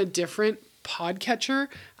review on a different podcatcher,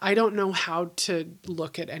 I don't know how to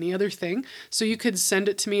look at any other thing. So you could send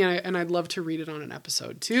it to me, and I'd love to read it on an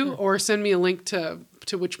episode too, sure. Or send me a link to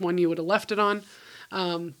which one you would have left it on.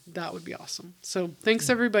 That would be awesome. So thanks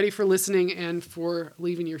everybody for listening and for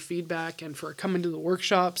leaving your feedback and for coming to the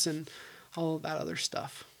workshops and all of that other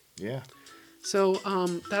stuff. Yeah. So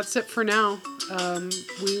that's it for now.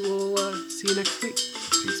 We will see you next week.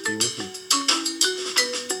 Peace be with you.